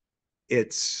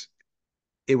it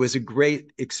was a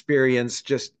great experience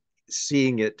just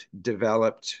seeing it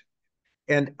developed.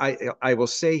 And I will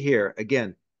say here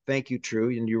again, thank you, TRU.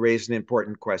 And you raised an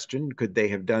important question. Could they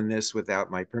have done this without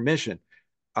my permission?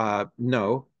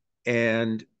 No.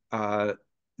 And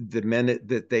the minute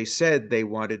that they said they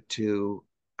wanted to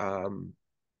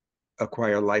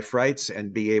acquire life rights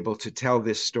and be able to tell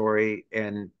this story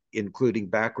and including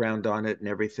background on it and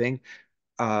everything,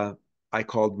 I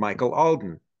called Michael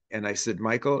Alden and I said,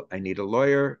 Michael, I need a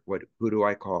lawyer. Who do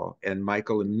I call? And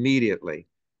Michael immediately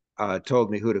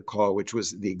told me who to call, which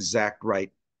was the exact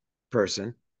right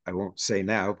person. I won't say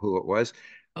now who it was.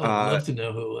 Oh, I'd love to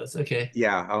know who it was. Okay.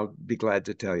 Yeah, I'll be glad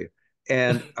to tell you.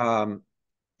 And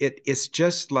it's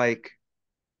just like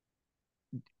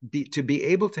to be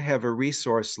able to have a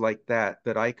resource like that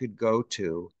I could go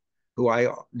to, who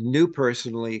I knew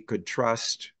personally, could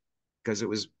trust, because it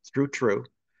was through TRU.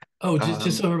 Oh,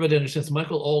 just so everybody understands,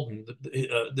 Michael Alden.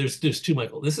 There's two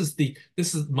Michael. This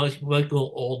is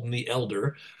Michael Alden the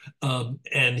elder,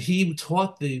 and he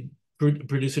taught the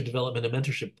producer development and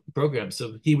mentorship program.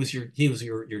 So he was your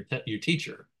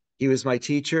teacher. He was my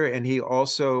teacher, and he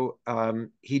also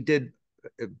he did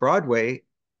Broadway,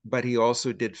 but he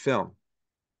also did film.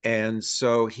 And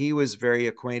so he was very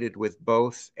acquainted with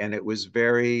both, and it was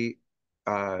very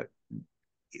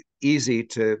easy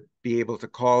to be able to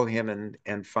call him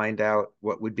and find out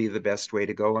what would be the best way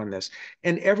to go on this.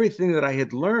 And everything that I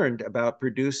had learned about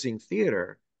producing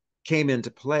theater came into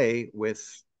play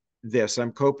with this.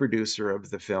 I'm co-producer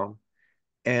of the film,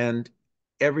 and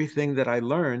everything that I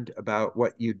learned about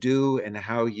what you do and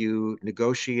how you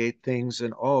negotiate things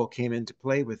and all came into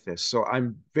play with this. So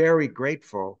I'm very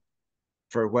grateful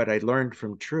for what I learned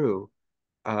from TRU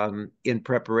in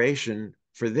preparation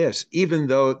for this, even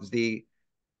though the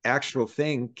actual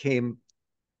thing came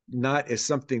not as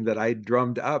something that I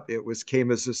drummed up. It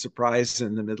came as a surprise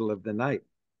in the middle of the night.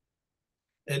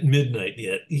 At midnight,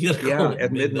 yet. Yeah,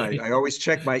 at midnight. I always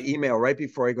check my email right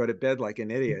before I go to bed like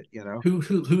an idiot, you know.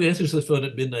 Who answers the phone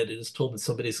at midnight and is told that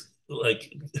somebody's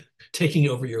like taking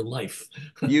over your life?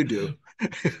 You do.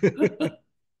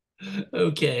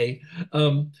 Okay.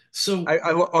 So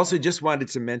I also just wanted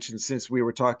to mention, since we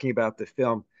were talking about the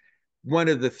film, one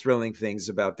of the thrilling things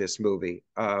about this movie,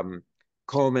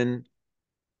 Colman,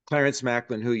 Clarence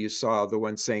Macklin, who you saw, the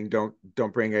one saying don't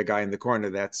bring a guy in the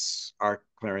corner, that's our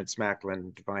Clarence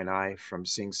Macklin, Divine Eye from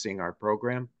Sing Sing, our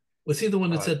program. was he the one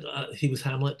that said he was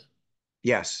Hamlet?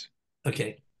 Yes.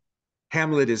 Okay.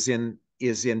 Hamlet is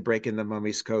in Breaking the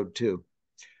Mummy's Code too.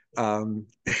 Um,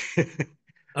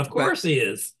 Of but course he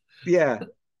is. yeah,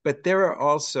 but there are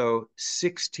also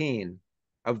 16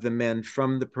 of the men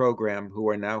from the program who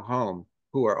are now home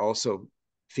who are also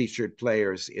featured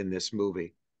players in this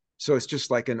movie. So it's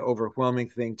just like an overwhelming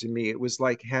thing to me. It was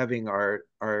like having our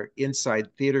inside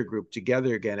theater group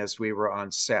together again as we were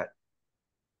on set.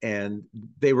 And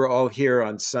they were all here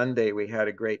on Sunday. We had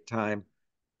a great time,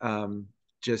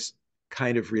 just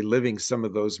kind of reliving some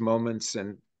of those moments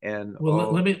and Well,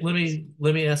 all. let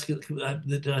me ask you,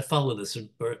 did I follow this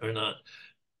or not?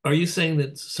 Are you saying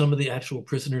that some of the actual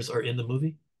prisoners are in the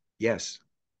movie? Yes,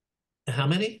 How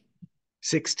many?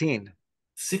 16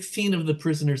 16 of the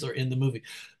prisoners are in the movie.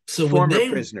 So former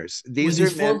prisoners. These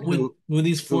are men when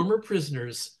these who former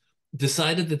prisoners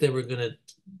decided that they were going to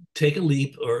take a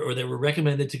leap or they were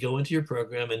recommended to go into your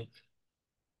program and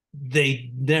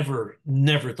they never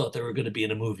thought they were going to be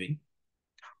in a movie.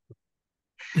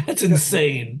 That's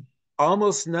insane.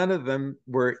 almost none of them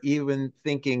were even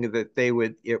thinking that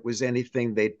it was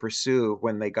anything they'd pursue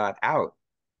when they got out,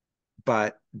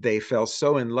 but they fell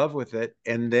so in love with it.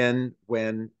 And then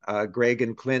when Greg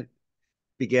and Clint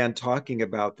began talking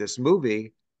about this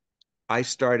movie, I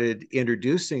started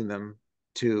introducing them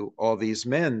to all these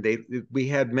men. We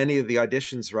had many of the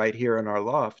auditions right here in our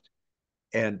loft,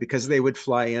 and because they would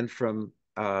fly in from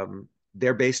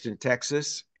they're based in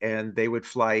Texas, and they would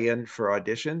fly in for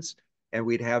auditions, and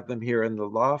we'd have them here in the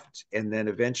loft, and then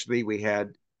eventually we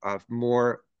had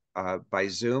more by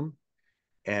Zoom,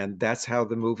 and that's how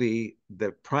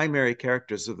the primary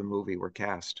characters of the movie were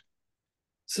cast.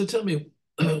 So tell me,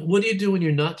 what do you do when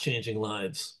you're not changing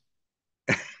lives?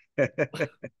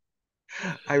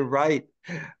 I write.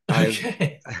 I've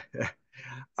Okay.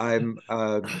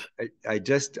 I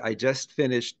just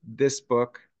finished this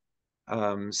book,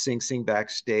 Sing Sing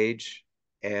Backstage,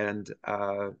 and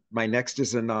my next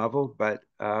is a novel. But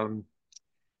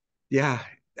yeah,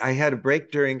 I had a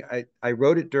break I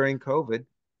wrote it during COVID,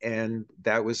 and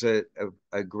that was a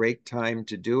great time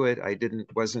to do it.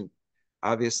 Wasn't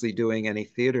obviously doing any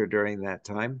theater during that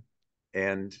time,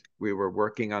 and we were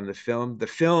working on the film. The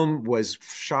film was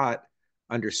shot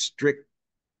under strict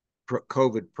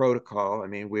COVID protocol. I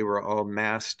mean, we were all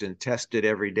masked and tested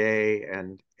every day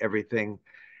and everything,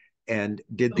 and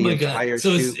did Oh the my God. entire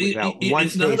So shoot without one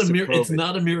it's not case of it's COVID.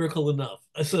 not a miracle enough.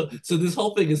 So this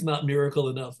whole thing is not miracle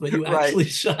enough, but you Right. actually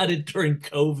shot it during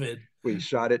COVID. We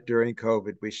shot it during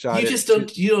COVID. We shot You it. just don't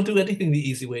do anything the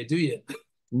easy way, do you?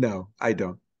 No, I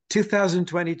don't.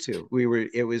 2022.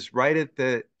 It was right at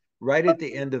the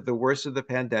end of the worst of the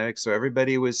pandemic. So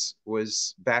everybody was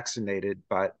vaccinated,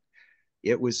 but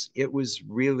it was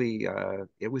really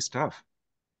it was tough.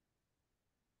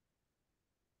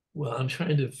 Well, I'm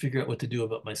trying to figure out what to do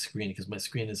about my screen because my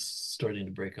screen is starting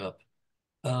to break up.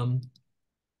 Um,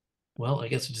 well, I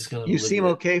guess we're just gonna You live seem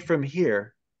with it. okay from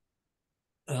here.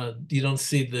 You don't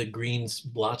see the green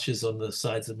blotches on the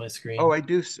sides of my Oh, screen. I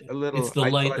do a It's little. the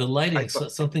light, the I lighting.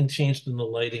 thought, Something changed in the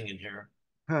lighting in here.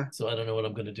 huh. So I don't know what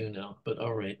I'm going to do now, but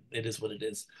all right, it is what it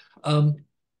is.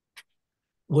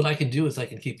 What I can do is I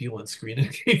can keep you on screen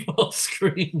and keep off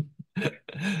screen.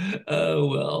 Oh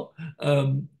well.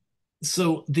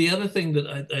 So the other thing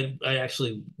that I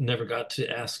actually never got to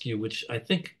ask you, which I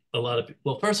think a lot of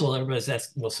well, first of all, everybody's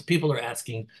asking. Well, so people are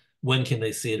asking when can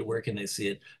they see it, where can they see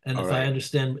it, and All if I right.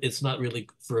 understand, it's not really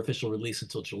for official release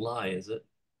until July, is it?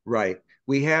 Right.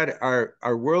 We had our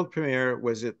world premiere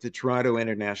was at the Toronto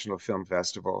International Film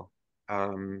Festival.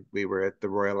 We were at the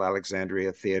Royal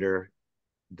Alexandria Theatre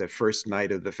the first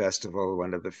night of the festival,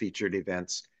 one of the featured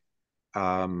events,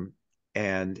 um,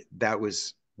 and that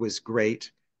was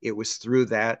great. It was through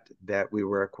that we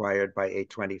were acquired by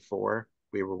A24.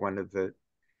 We were one of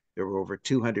there were over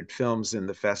 200 films in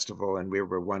the festival, and we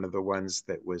were one of the ones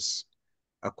that was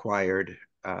acquired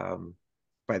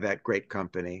by that great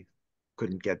company.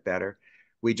 Couldn't get better.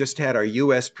 We just had our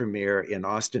U.S. premiere in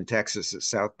Austin, Texas at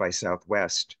South by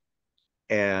Southwest.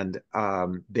 And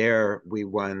there we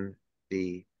won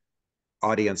the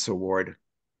audience award,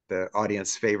 the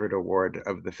audience favorite award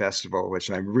of the festival, which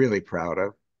I'm really proud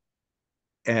of.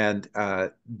 And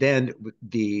then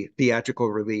the theatrical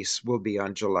release will be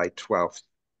on July 12th,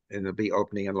 and it'll be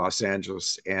opening in Los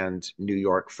Angeles and New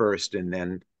York first, and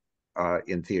then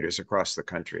in theaters across the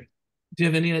country. Do you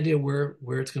have any idea where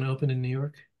it's going to open in New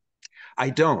York? I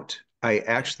don't. I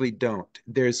actually don't.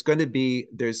 There's going to be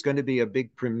a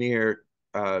big premiere,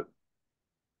 a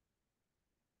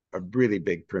really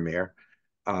big premiere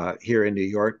here in New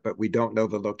York, but we don't know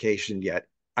the location yet.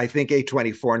 I think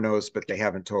A24 knows, but they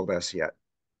haven't told us yet.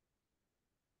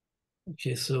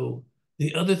 Okay, so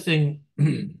The other thing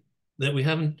that we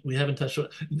haven't touched on,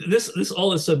 this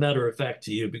all is so matter of fact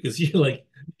to you because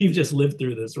you've just lived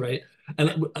through this, right?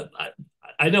 And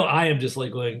I know I am just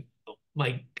like going, oh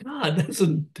my God, that's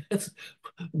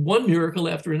one miracle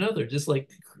after another. Just like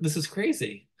this is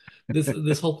crazy.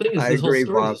 This whole thing is I this whole agree,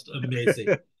 story Bob. is just amazing.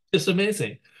 Just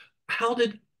amazing.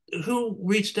 Who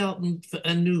reached out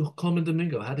and knew Colman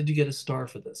Domingo? How did you get a star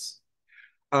for this?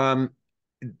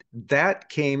 That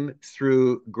came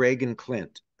through Greg and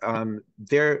Clint.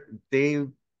 They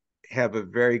have a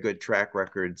very good track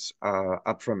records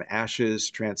up from Ashes,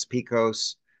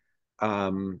 Transpicos,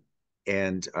 and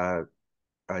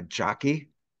Jockey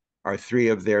are three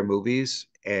of their movies.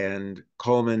 And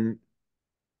Colman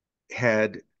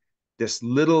had this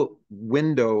little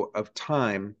window of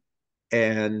time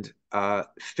and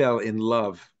fell in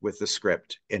love with the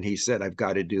script. And he said, I've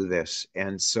got to do this.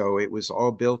 And so it was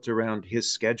all built around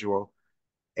his schedule.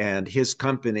 And his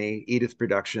company, Edith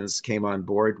Productions, came on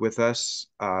board with us.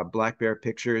 Black Bear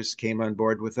Pictures came on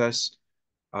board with us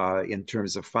in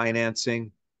terms of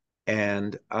financing.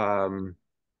 And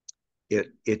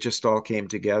it just all came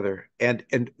together.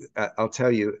 And I'll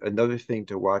tell you another thing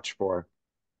to watch for.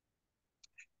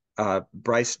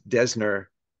 Bryce Desner,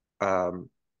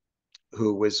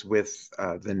 who was with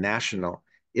the National,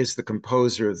 is the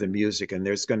composer of the music, and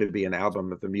there's going to be an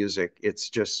album of the music. It's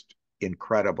just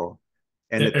incredible.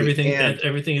 And at the end,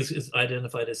 everything is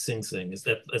identified as Sing Sing.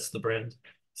 That's the brand?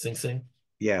 Sing Sing?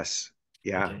 Yes.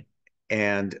 Yeah. Okay.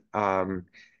 And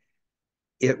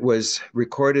it was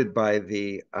recorded by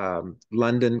the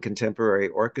London Contemporary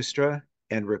Orchestra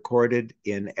and recorded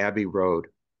in Abbey Road.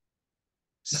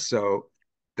 So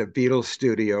the Beatles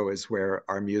studio is where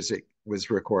our music was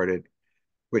recorded,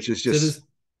 which is just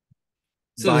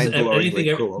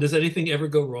mind-blowingly cool. Does anything ever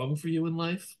go wrong for you in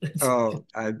life? Oh,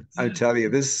 I tell you,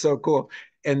 this is so cool.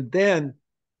 And then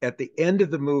at the end of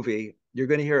the movie, you're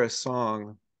going to hear a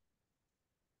song.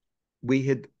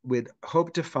 We'd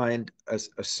hoped to find a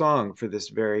song for this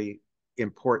very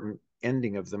important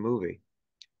ending of the movie,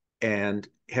 and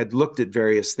had looked at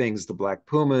various things, the Black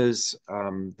Pumas,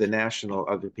 the National,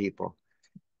 other people.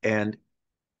 And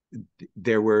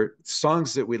there were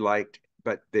songs that we liked,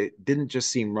 but they didn't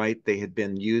just seem right. They had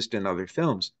been used in other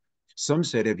films. Some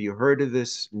said, have you heard of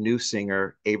this new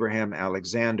singer, Abraham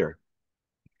Alexander?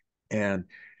 And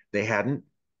they hadn't.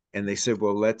 And they said,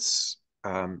 well, let's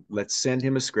send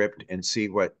him a script and see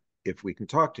if we can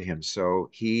talk to him. So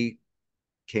he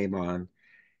came on,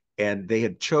 and they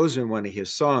had chosen one of his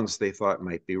songs they thought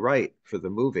might be right for the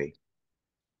movie.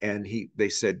 And they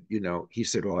said, he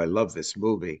said, well, I love this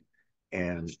movie.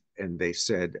 And they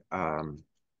said,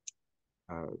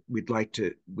 we'd like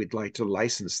to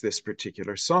license this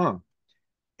particular song.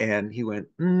 And he went,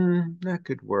 that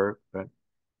could work, but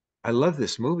I love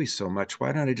this movie so much.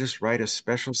 Why don't I just write a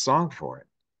special song for it?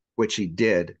 Which he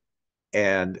did.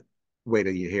 And wait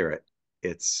till you hear it.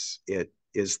 It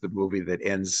is the movie that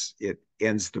ends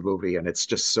the movie, and it's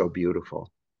just so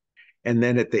beautiful. And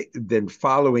then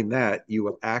following that, you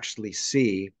will actually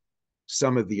see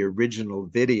some of the original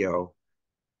video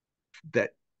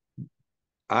that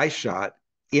I shot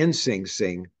in Sing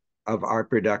Sing of our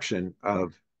production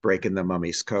of Breakin' the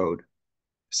Mummy's Code.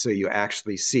 So you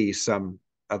actually see some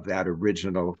of that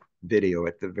original video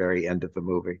at the very end of the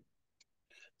movie.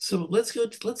 So we're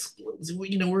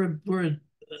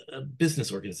a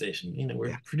business organization. We're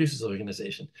a producers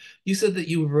organization. You said that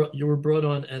you were brought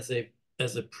on as a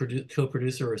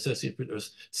co-producer or associate producer,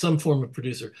 some form of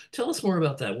producer. Tell us more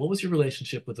about that. What was your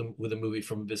relationship with a movie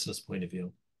from a business point of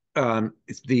view?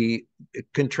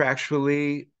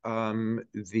 Contractually,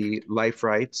 the life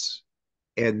rights,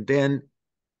 and then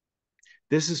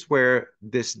this is where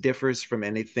this differs from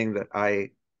anything that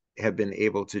I have been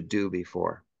able to do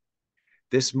before.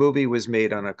 This movie was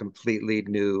made on a completely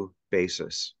new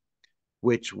basis,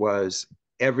 which was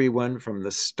everyone from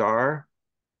the star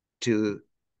to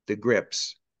the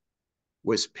grips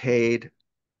was paid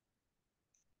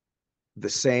the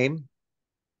same,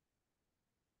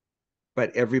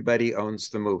 but everybody owns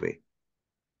the movie.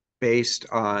 Based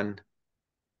on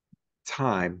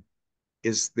time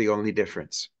is the only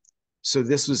difference. So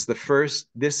this is the first,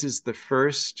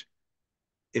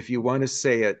 if you want to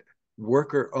say it,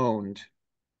 worker-owned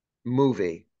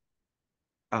movie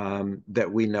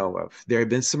that we know of. There have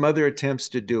been some other attempts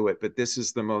to do it, but this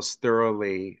is the most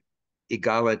thoroughly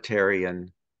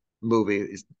egalitarian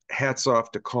movie. Hats off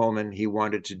to Colman. He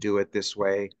wanted to do it this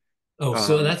way. Oh,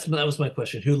 so that was my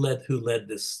question. Who led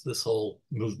this whole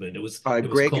movement? It was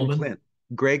Greg Colman? and Clint.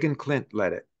 Greg and Clint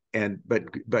led it,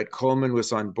 but Colman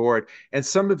was on board. And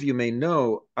some of you may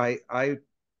know, I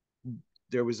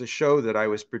there was a show that I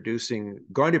was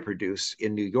going to produce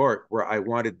in New York, where I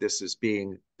wanted this as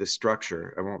being the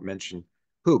structure. I won't mention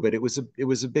who, but it was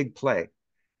a big play.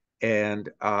 And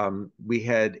we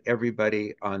had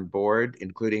everybody on board,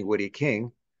 including Woody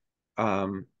King.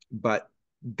 But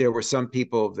there were some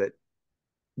people that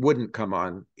wouldn't come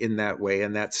on in that way,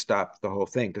 and that stopped the whole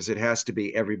thing, because it has to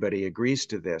be everybody agrees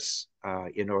to this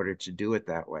in order to do it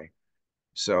that way.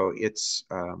 So it's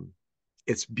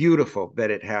beautiful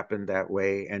that it happened that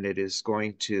way, and it is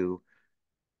going to,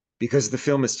 because the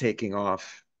film is taking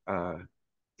off,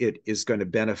 it is going to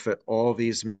benefit all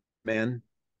these men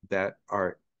that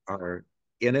are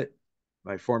in it,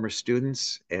 my former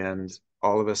students, and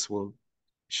all of us will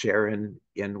share in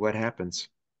what happens.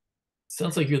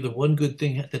 Sounds like you're the one good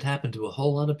thing that happened to a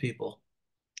whole lot of people.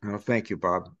 Oh, thank you,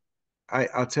 Bob.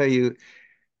 I'll tell you,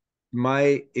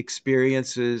 my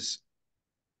experiences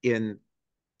in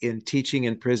teaching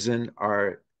in prison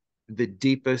are the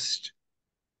deepest,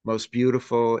 most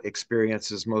beautiful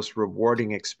experiences, most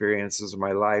rewarding experiences of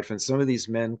my life. And some of these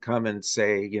men come and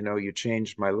say, you know, you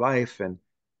changed my life, and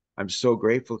I'm so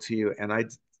grateful to you. And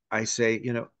I say,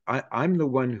 you know, I'm the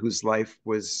one whose life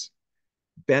was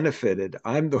benefited.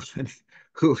 I'm the one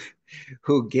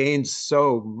who gained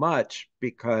so much,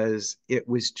 because it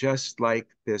was just like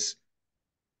this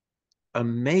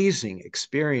amazing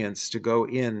experience to go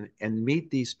in and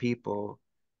meet these people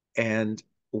and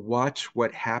watch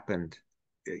what happened.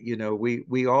 You know,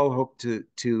 we all hope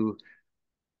to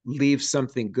leave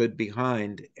something good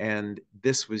behind, and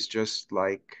this was just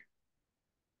like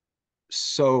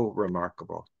so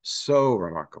remarkable, so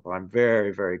remarkable. I'm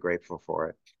very, very grateful for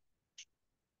it.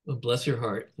 Well, bless your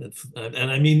heart.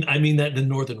 And I mean that in the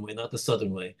northern way, not the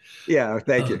southern way. Yeah,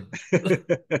 thank you.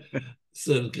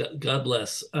 So God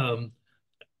bless.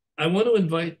 I want to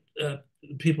invite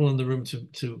people in the room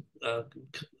to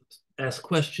ask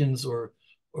questions or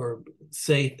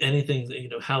say anything, you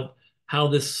know, how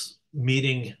this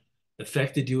meeting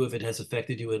affected you, if it has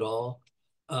affected you at all.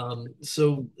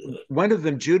 So one of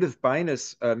them, Judith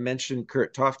Binus, mentioned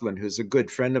Kurt Tofflin, who's a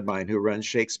good friend of mine who runs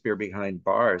Shakespeare Behind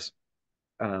Bars.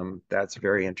 That's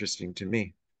very interesting to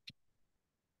me.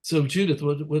 So Judith,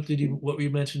 what were you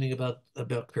mentioning about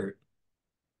Kurt?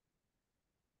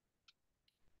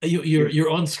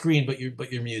 You're on screen, but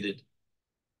you're muted.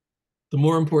 The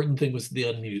more important thing was the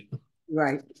unmute.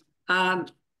 Right.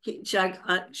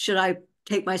 Should I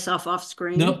take myself off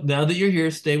screen? Nope. Now that you're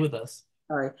here, stay with us.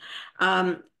 All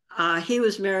right. He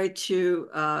was married to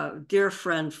a dear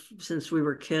friend since we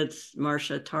were kids,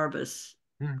 Marcia Tarbus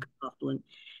Coughlin.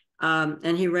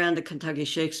 And he ran the Kentucky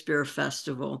Shakespeare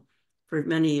Festival for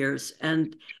many years.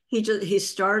 And he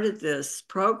started this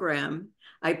program,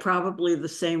 probably the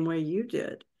same way you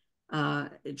did.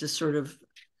 It just sort of,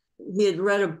 he had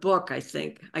read a book, I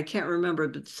think. I can't remember,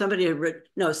 but somebody had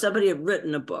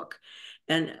written a book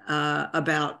and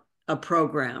about a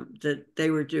program that they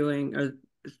were doing or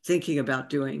thinking about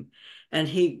doing. And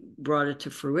he brought it to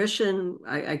fruition.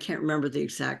 I can't remember the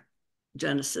exact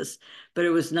genesis, but it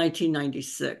was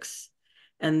 1996.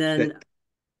 And then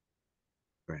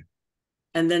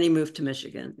and then he moved to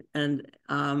Michigan, and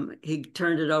he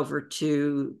turned it over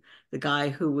to the guy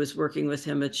who was working with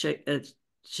him at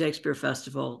Shakespeare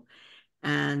Festival.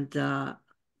 And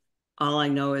all I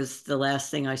know is the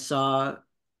last thing I saw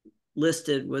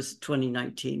listed was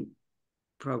 2019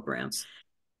 program.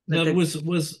 Now,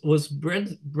 was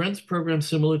Brent's program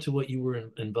similar to what you were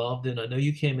involved in? I know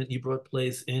you came in, you brought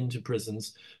plays into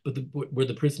prisons, but were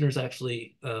the prisoners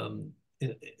actually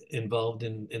involved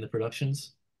in the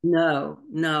productions? No.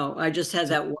 I just had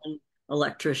that one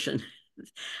electrician.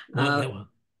 The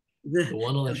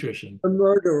one electrician. The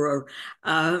murderer.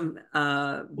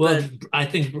 Well, I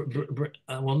think.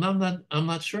 Well, no, I'm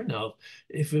not sure now.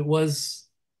 If it was,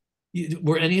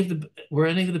 were any of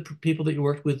the people that you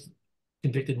worked with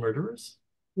convicted murderers?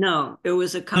 No, it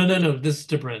was a company. No. This is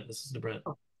to Brent.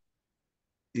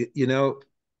 You know,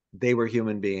 they were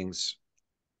human beings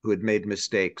who had made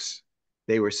mistakes.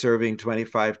 They were serving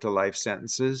 25 to life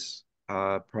sentences,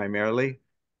 primarily.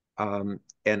 And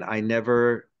I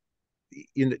never,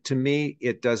 to me,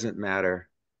 it doesn't matter.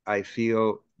 I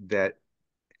feel that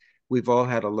we've all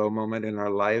had a low moment in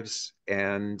our lives.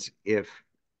 And if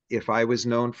I was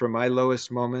known for my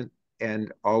lowest moment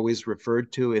and always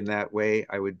referred to in that way,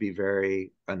 I would be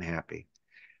very unhappy.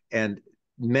 And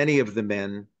many of the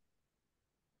men,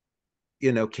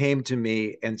 came to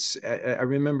me, and I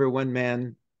remember one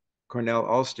man, Cornell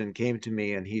Alston, came to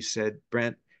me and he said,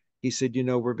 Brent, he said,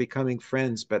 we're becoming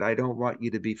friends, but I don't want you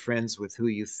to be friends with who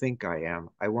you think I am.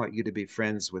 I want you to be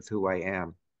friends with who I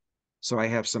am. So I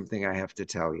have something I have to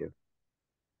tell you.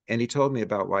 And he told me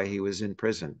about why he was in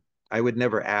prison. I would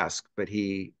never ask, but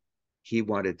he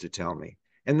wanted to tell me.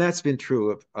 And that's been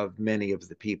true of many of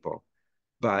the people.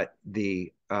 But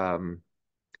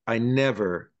I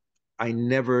never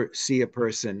see a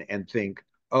person and think,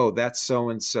 oh, that's so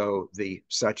and so, the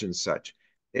such and such.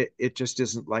 It just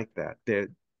isn't like that.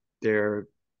 They're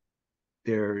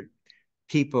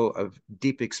people of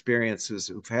deep experiences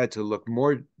who've had to look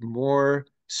more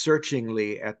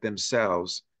searchingly at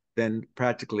themselves than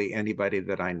practically anybody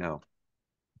that I know.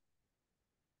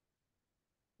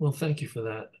 Well, thank you for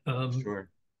that. Sure.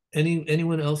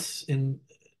 Anyone else in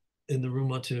the room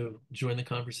want to join the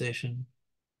conversation?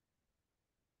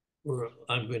 Or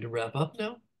I'm going to wrap up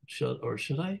now. Should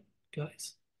I,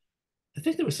 guys? I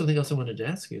think there was something else I wanted to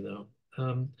ask you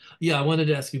though. Yeah, I wanted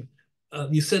to ask you.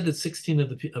 You said that 16 of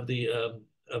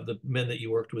the men that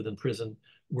you worked with in prison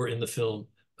were in the film.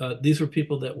 These were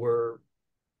people that were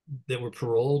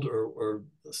paroled or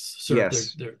served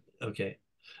Yes. their okay.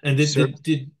 And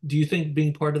do you think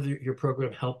being part of your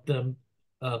program helped them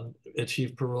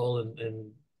achieve parole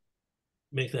and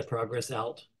make that progress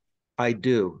out? I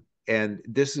do. And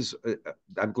this is,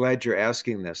 I'm glad you're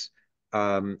asking this.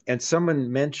 And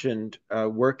someone mentioned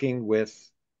working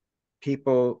with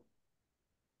people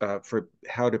for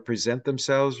how to present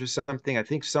themselves or something. I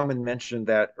think someone mentioned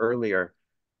that earlier.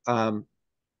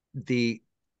 The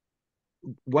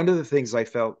one of the things I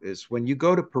felt is when you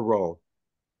go to parole,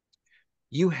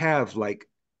 you have like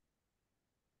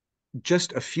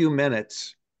just a few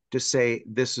minutes to say,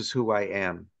 this is who I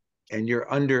am. And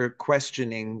you're under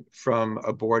questioning from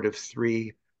a board of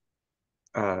 3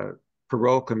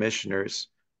 parole commissioners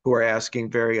who are asking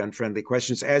very unfriendly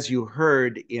questions, as you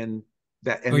heard in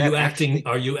that. And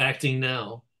Are you acting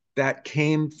now? That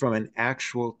came from an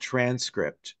actual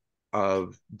transcript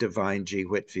of Divine G.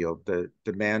 Whitfield. The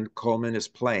man Colman is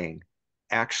playing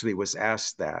actually was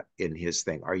asked that in his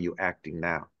thing. Are you acting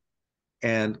now?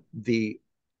 And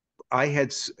I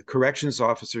had corrections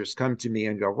officers come to me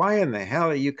and go, why in the hell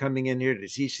are you coming in here to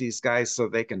teach these guys so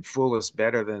they can fool us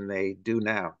better than they do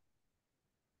now?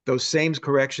 Those same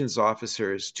corrections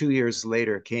officers 2 years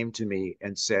later came to me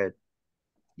and said,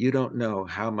 you don't know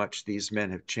how much these men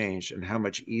have changed and how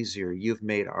much easier you've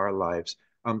made our lives.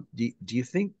 Do you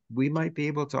think we might be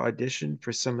able to audition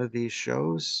for some of these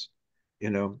shows? You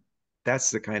know,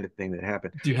 that's the kind of thing that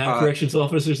happened. Do you have corrections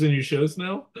officers in your shows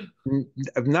now?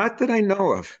 Not that I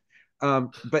know of.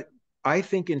 But I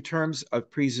think in terms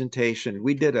of presentation,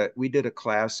 we did a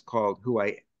class called Who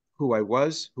I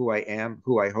Was, Who I Am,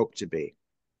 Who I Hope to Be.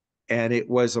 And it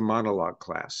was a monologue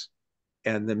class.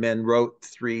 And the men wrote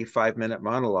 3 5-minute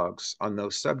monologues on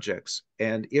those subjects.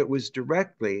 And it was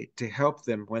directly to help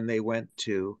them when they went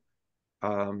to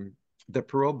the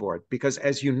parole board. Because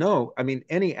as you know, I mean,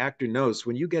 any actor knows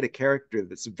when you get a character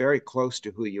that's very close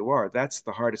to who you are, that's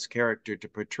the hardest character to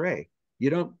portray.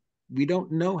 We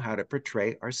don't know how to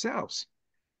portray ourselves.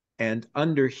 And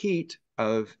under heat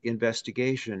of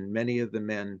investigation, many of the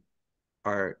men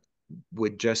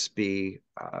would just be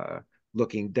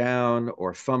looking down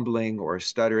or fumbling or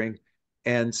stuttering.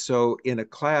 And so in a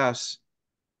class,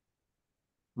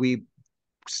 we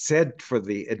said for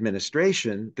the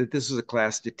administration that this is a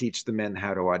class to teach the men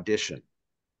how to audition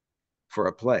for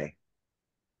a play.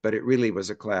 But it really was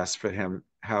a class for him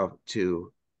how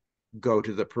to go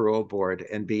to the parole board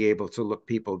and be able to look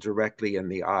people directly in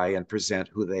the eye and present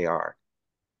who they are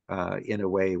in a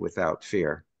way without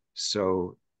fear.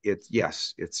 So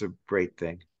it's a great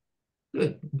thing.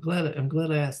 Good. I'm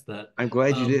glad I asked that. I'm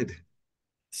glad you did.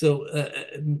 So,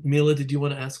 Mila, did you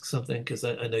want to ask something? Because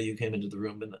I know you came into the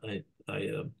room and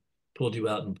I pulled you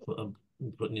out and I'm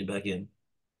putting you back in.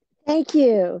 Thank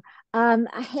you.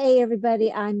 Hey,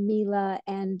 everybody, I'm Mila,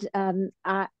 and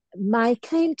my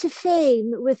claim to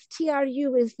fame with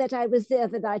TRU is that I was there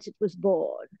the night it was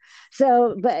born.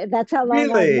 So, but that's how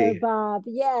long I know Bob.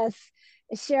 Yes.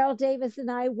 Cheryl Davis and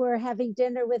I were having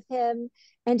dinner with him,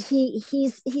 and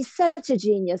he's such a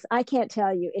genius. I can't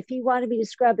tell you. If he wanted me to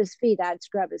scrub his feet, I'd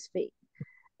scrub his feet.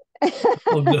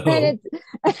 Oh no.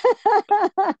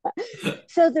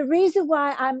 So the reason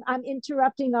why I'm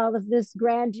interrupting all of this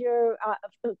grandeur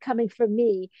coming from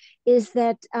me is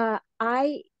that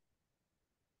I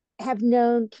have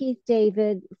known Keith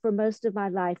David for most of my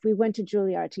life. We went to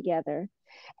Juilliard together,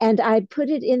 and I put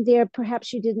it in there.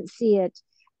 Perhaps you didn't see it.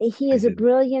 He is a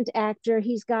brilliant actor.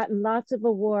 He's gotten lots of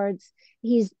awards.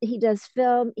 He does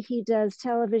film. He does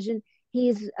television.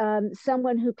 He's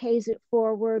someone who pays it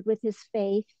forward with his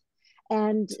faith.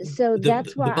 And so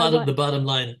that's why the bottom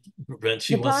line, Brent,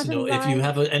 she wants to know if you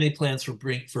have any plans for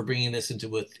bringing this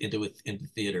into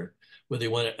theater, whether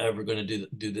you want to ever going to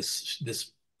do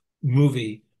this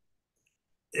movie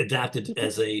adapted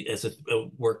as a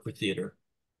work for theater.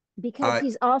 Because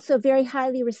he's also very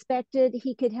highly respected.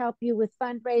 He could help you with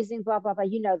fundraising, blah, blah, blah,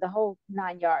 the whole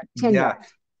 9 yards, 10 yards.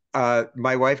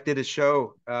 My wife did a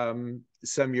show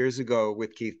some years ago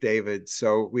with Keith David,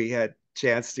 so we had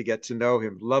chance to get to know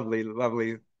him. Lovely,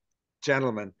 lovely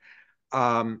gentleman.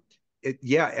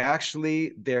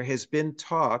 Actually, there has been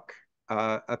talk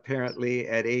apparently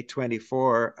at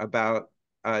A24 about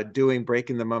doing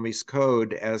Breaking the Mummy's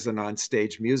Code as an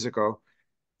onstage musical.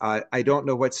 I don't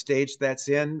know what stage that's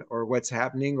in or what's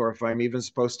happening or if I'm even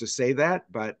supposed to say that,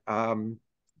 but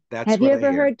that's Have you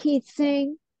ever heard Keith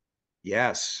sing?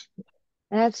 Yes.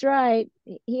 That's right.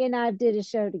 He and I did a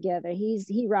show together.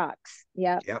 He rocks.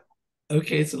 Yep.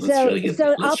 Okay, so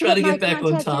let's try to get back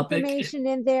on topic. Information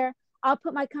in there. I'll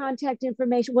put my contact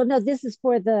information. Well, no, this is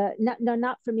for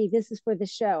not for me. This is for the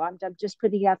show. I'm just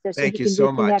putting it out there so he can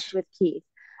reconnect with Keith.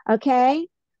 Okay.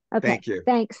 Thank you.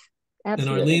 Thanks.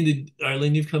 Absolutely. And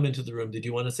Arlene, you've come into the room. Did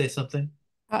you want to say something?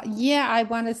 Yeah, I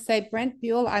want to say Brent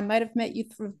Buell. I might have met you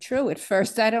through TRU at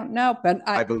first. I don't know, but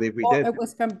I believe we did. It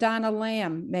was from Donna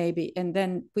Lamb, maybe, and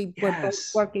then we were both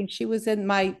working. She was in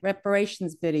my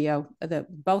reparations video,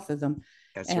 both of them.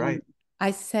 That's right.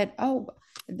 I said, oh,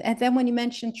 and then when you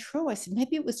mentioned TRU, I said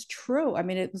maybe it was TRU. I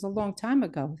mean, it was a long time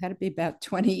ago. It had to be about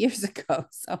 20 years ago.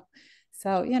 So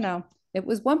it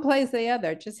was one place or the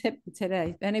other. It just hit me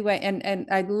today. Anyway, and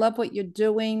I love what you're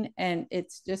doing, and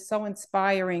it's just so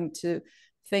inspiring to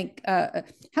think.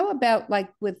 How about like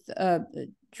with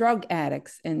drug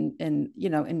addicts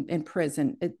in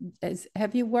prison?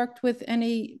 Have you worked with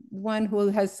anyone who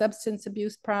has substance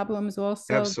abuse problems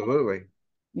also? Absolutely.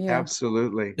 Yeah.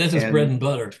 Absolutely. This is bread and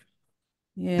butter.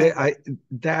 Yeah.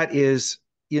 That is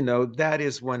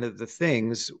one of the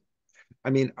things. I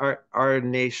mean, our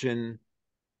nation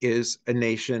is a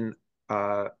nation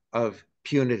of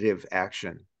punitive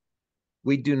action.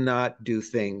 We do not do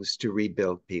things to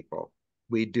rebuild people.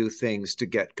 We do things to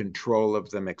get control of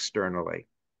them externally.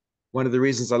 One of the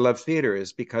reasons I love theater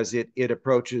is because it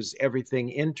approaches everything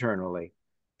internally,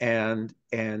 and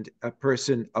a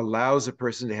person allows a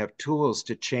person to have tools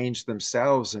to change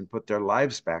themselves and put their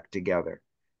lives back together.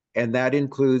 And that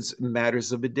includes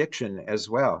matters of addiction as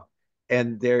well.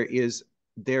 And there is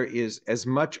as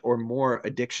much or more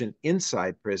addiction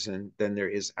inside prison than there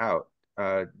is out.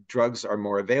 Drugs are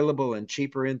more available and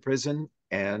cheaper in prison,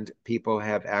 and people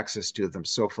have access to them.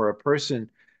 So for a person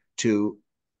to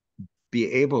be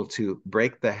able to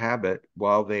break the habit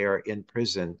while they are in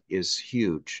prison is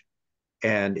huge.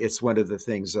 And it's one of the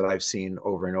things that I've seen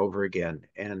over and over again.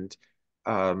 And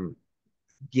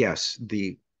yes,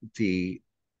 the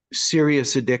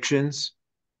serious addictions,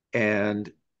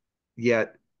 and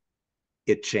yet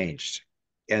it changed.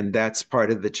 And that's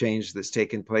part of the change that's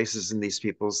taken places in these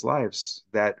people's lives,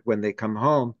 that when they come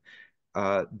home,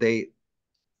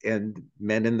 and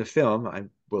men in the film, I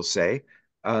will say,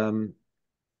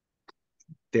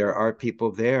 there are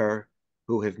people there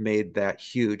who have made that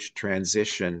huge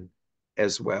transition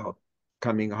as well.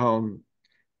 Coming home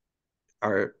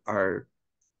are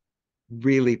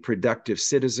really productive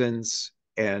citizens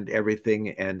and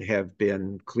everything, and have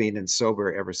been clean and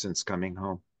sober ever since coming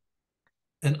home.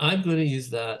 And I'm going to use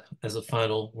that as a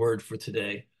final word for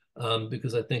today,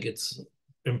 because I think it's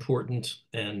important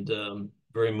and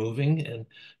very moving. And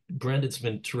Brent, it's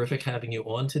been terrific having you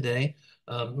on today.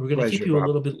 We're going to keep you a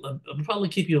little bit, I'll probably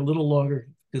keep you a little longer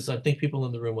because I think people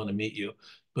in the room want to meet you.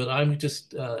 But I'm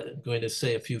just going to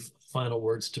say a few final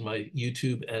words to my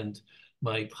YouTube and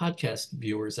my podcast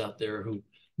viewers out there who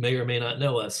may or may not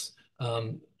know us.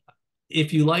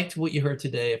 If you liked what you heard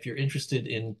today, if you're interested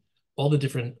in all the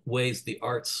different ways the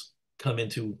arts come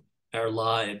into our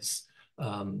lives,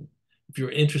 if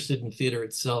you're interested in theater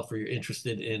itself, or you're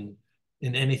interested in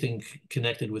anything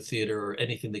connected with theater, or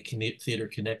anything that theater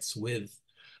connects with,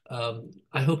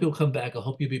 I hope you'll come back. I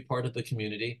hope you'll be part of the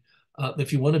community.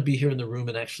 If you want to be here in the room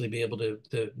and actually be able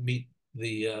to meet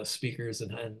the speakers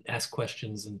and ask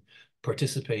questions and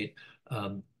participate,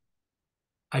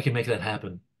 I can make that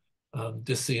happen.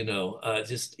 Just so you know,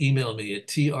 just email me at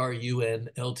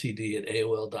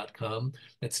trunltd@aol.com.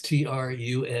 That's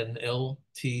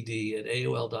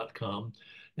trunltd@aol.com,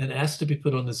 and ask to be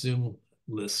put on the Zoom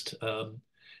list.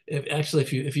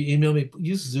 If you email me,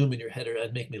 use Zoom in your header.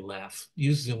 That'd make me laugh.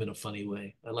 Use Zoom in a funny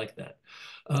way. I like that.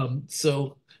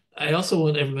 So I also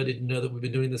want everybody to know that we've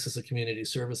been doing this as a community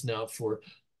service now for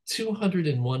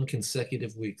 201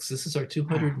 consecutive weeks. This is our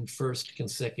 201st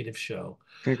consecutive show.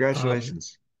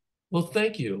 Congratulations. Well,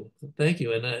 thank you,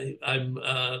 and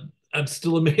I'm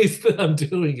still amazed that I'm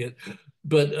doing it,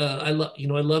 but I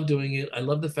love doing it. I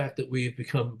love the fact that we've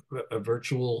become a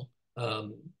virtual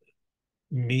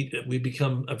we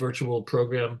become a virtual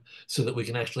program so that we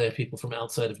can actually have people from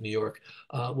outside of New York.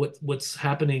 What's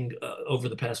happening over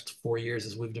the past 4 years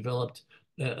is we've developed,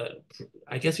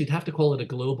 I guess you'd have to call it a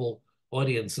global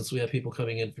audience, since we have people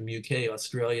coming in from UK,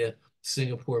 Australia,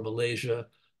 Singapore, Malaysia,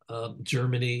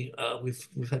 Germany.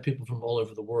 We've had people from all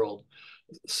over the world.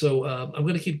 So I'm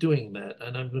going to keep doing that,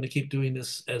 and I'm going to keep doing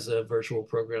this as a virtual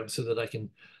program so that I can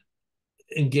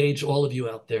engage all of you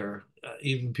out there,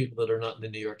 even people that are not in the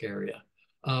New York area.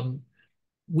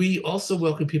 We also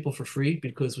welcome people for free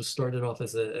because we started off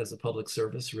as a public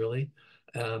service, really.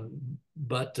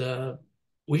 But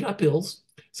we got bills.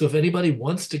 So if anybody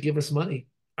wants to give us money,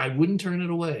 I wouldn't turn it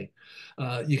away.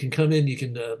 You can come in, you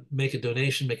can make a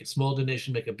donation, make a small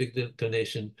donation, make a big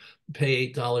donation,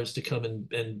 pay $8 to come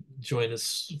and join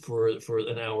us for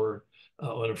an hour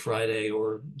on a Friday,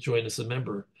 or join us a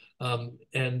member.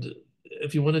 And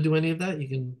if you want to do any of that, you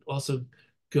can also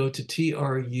go to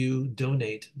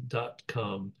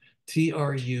trudonate.com,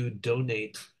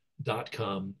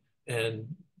 trudonate.com,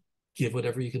 and give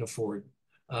whatever you can afford.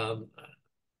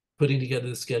 Putting together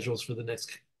the schedules for the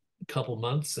next couple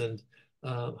months, and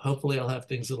hopefully I'll have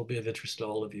things that'll be of interest to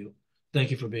all of you.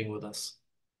 Thank you for being with us.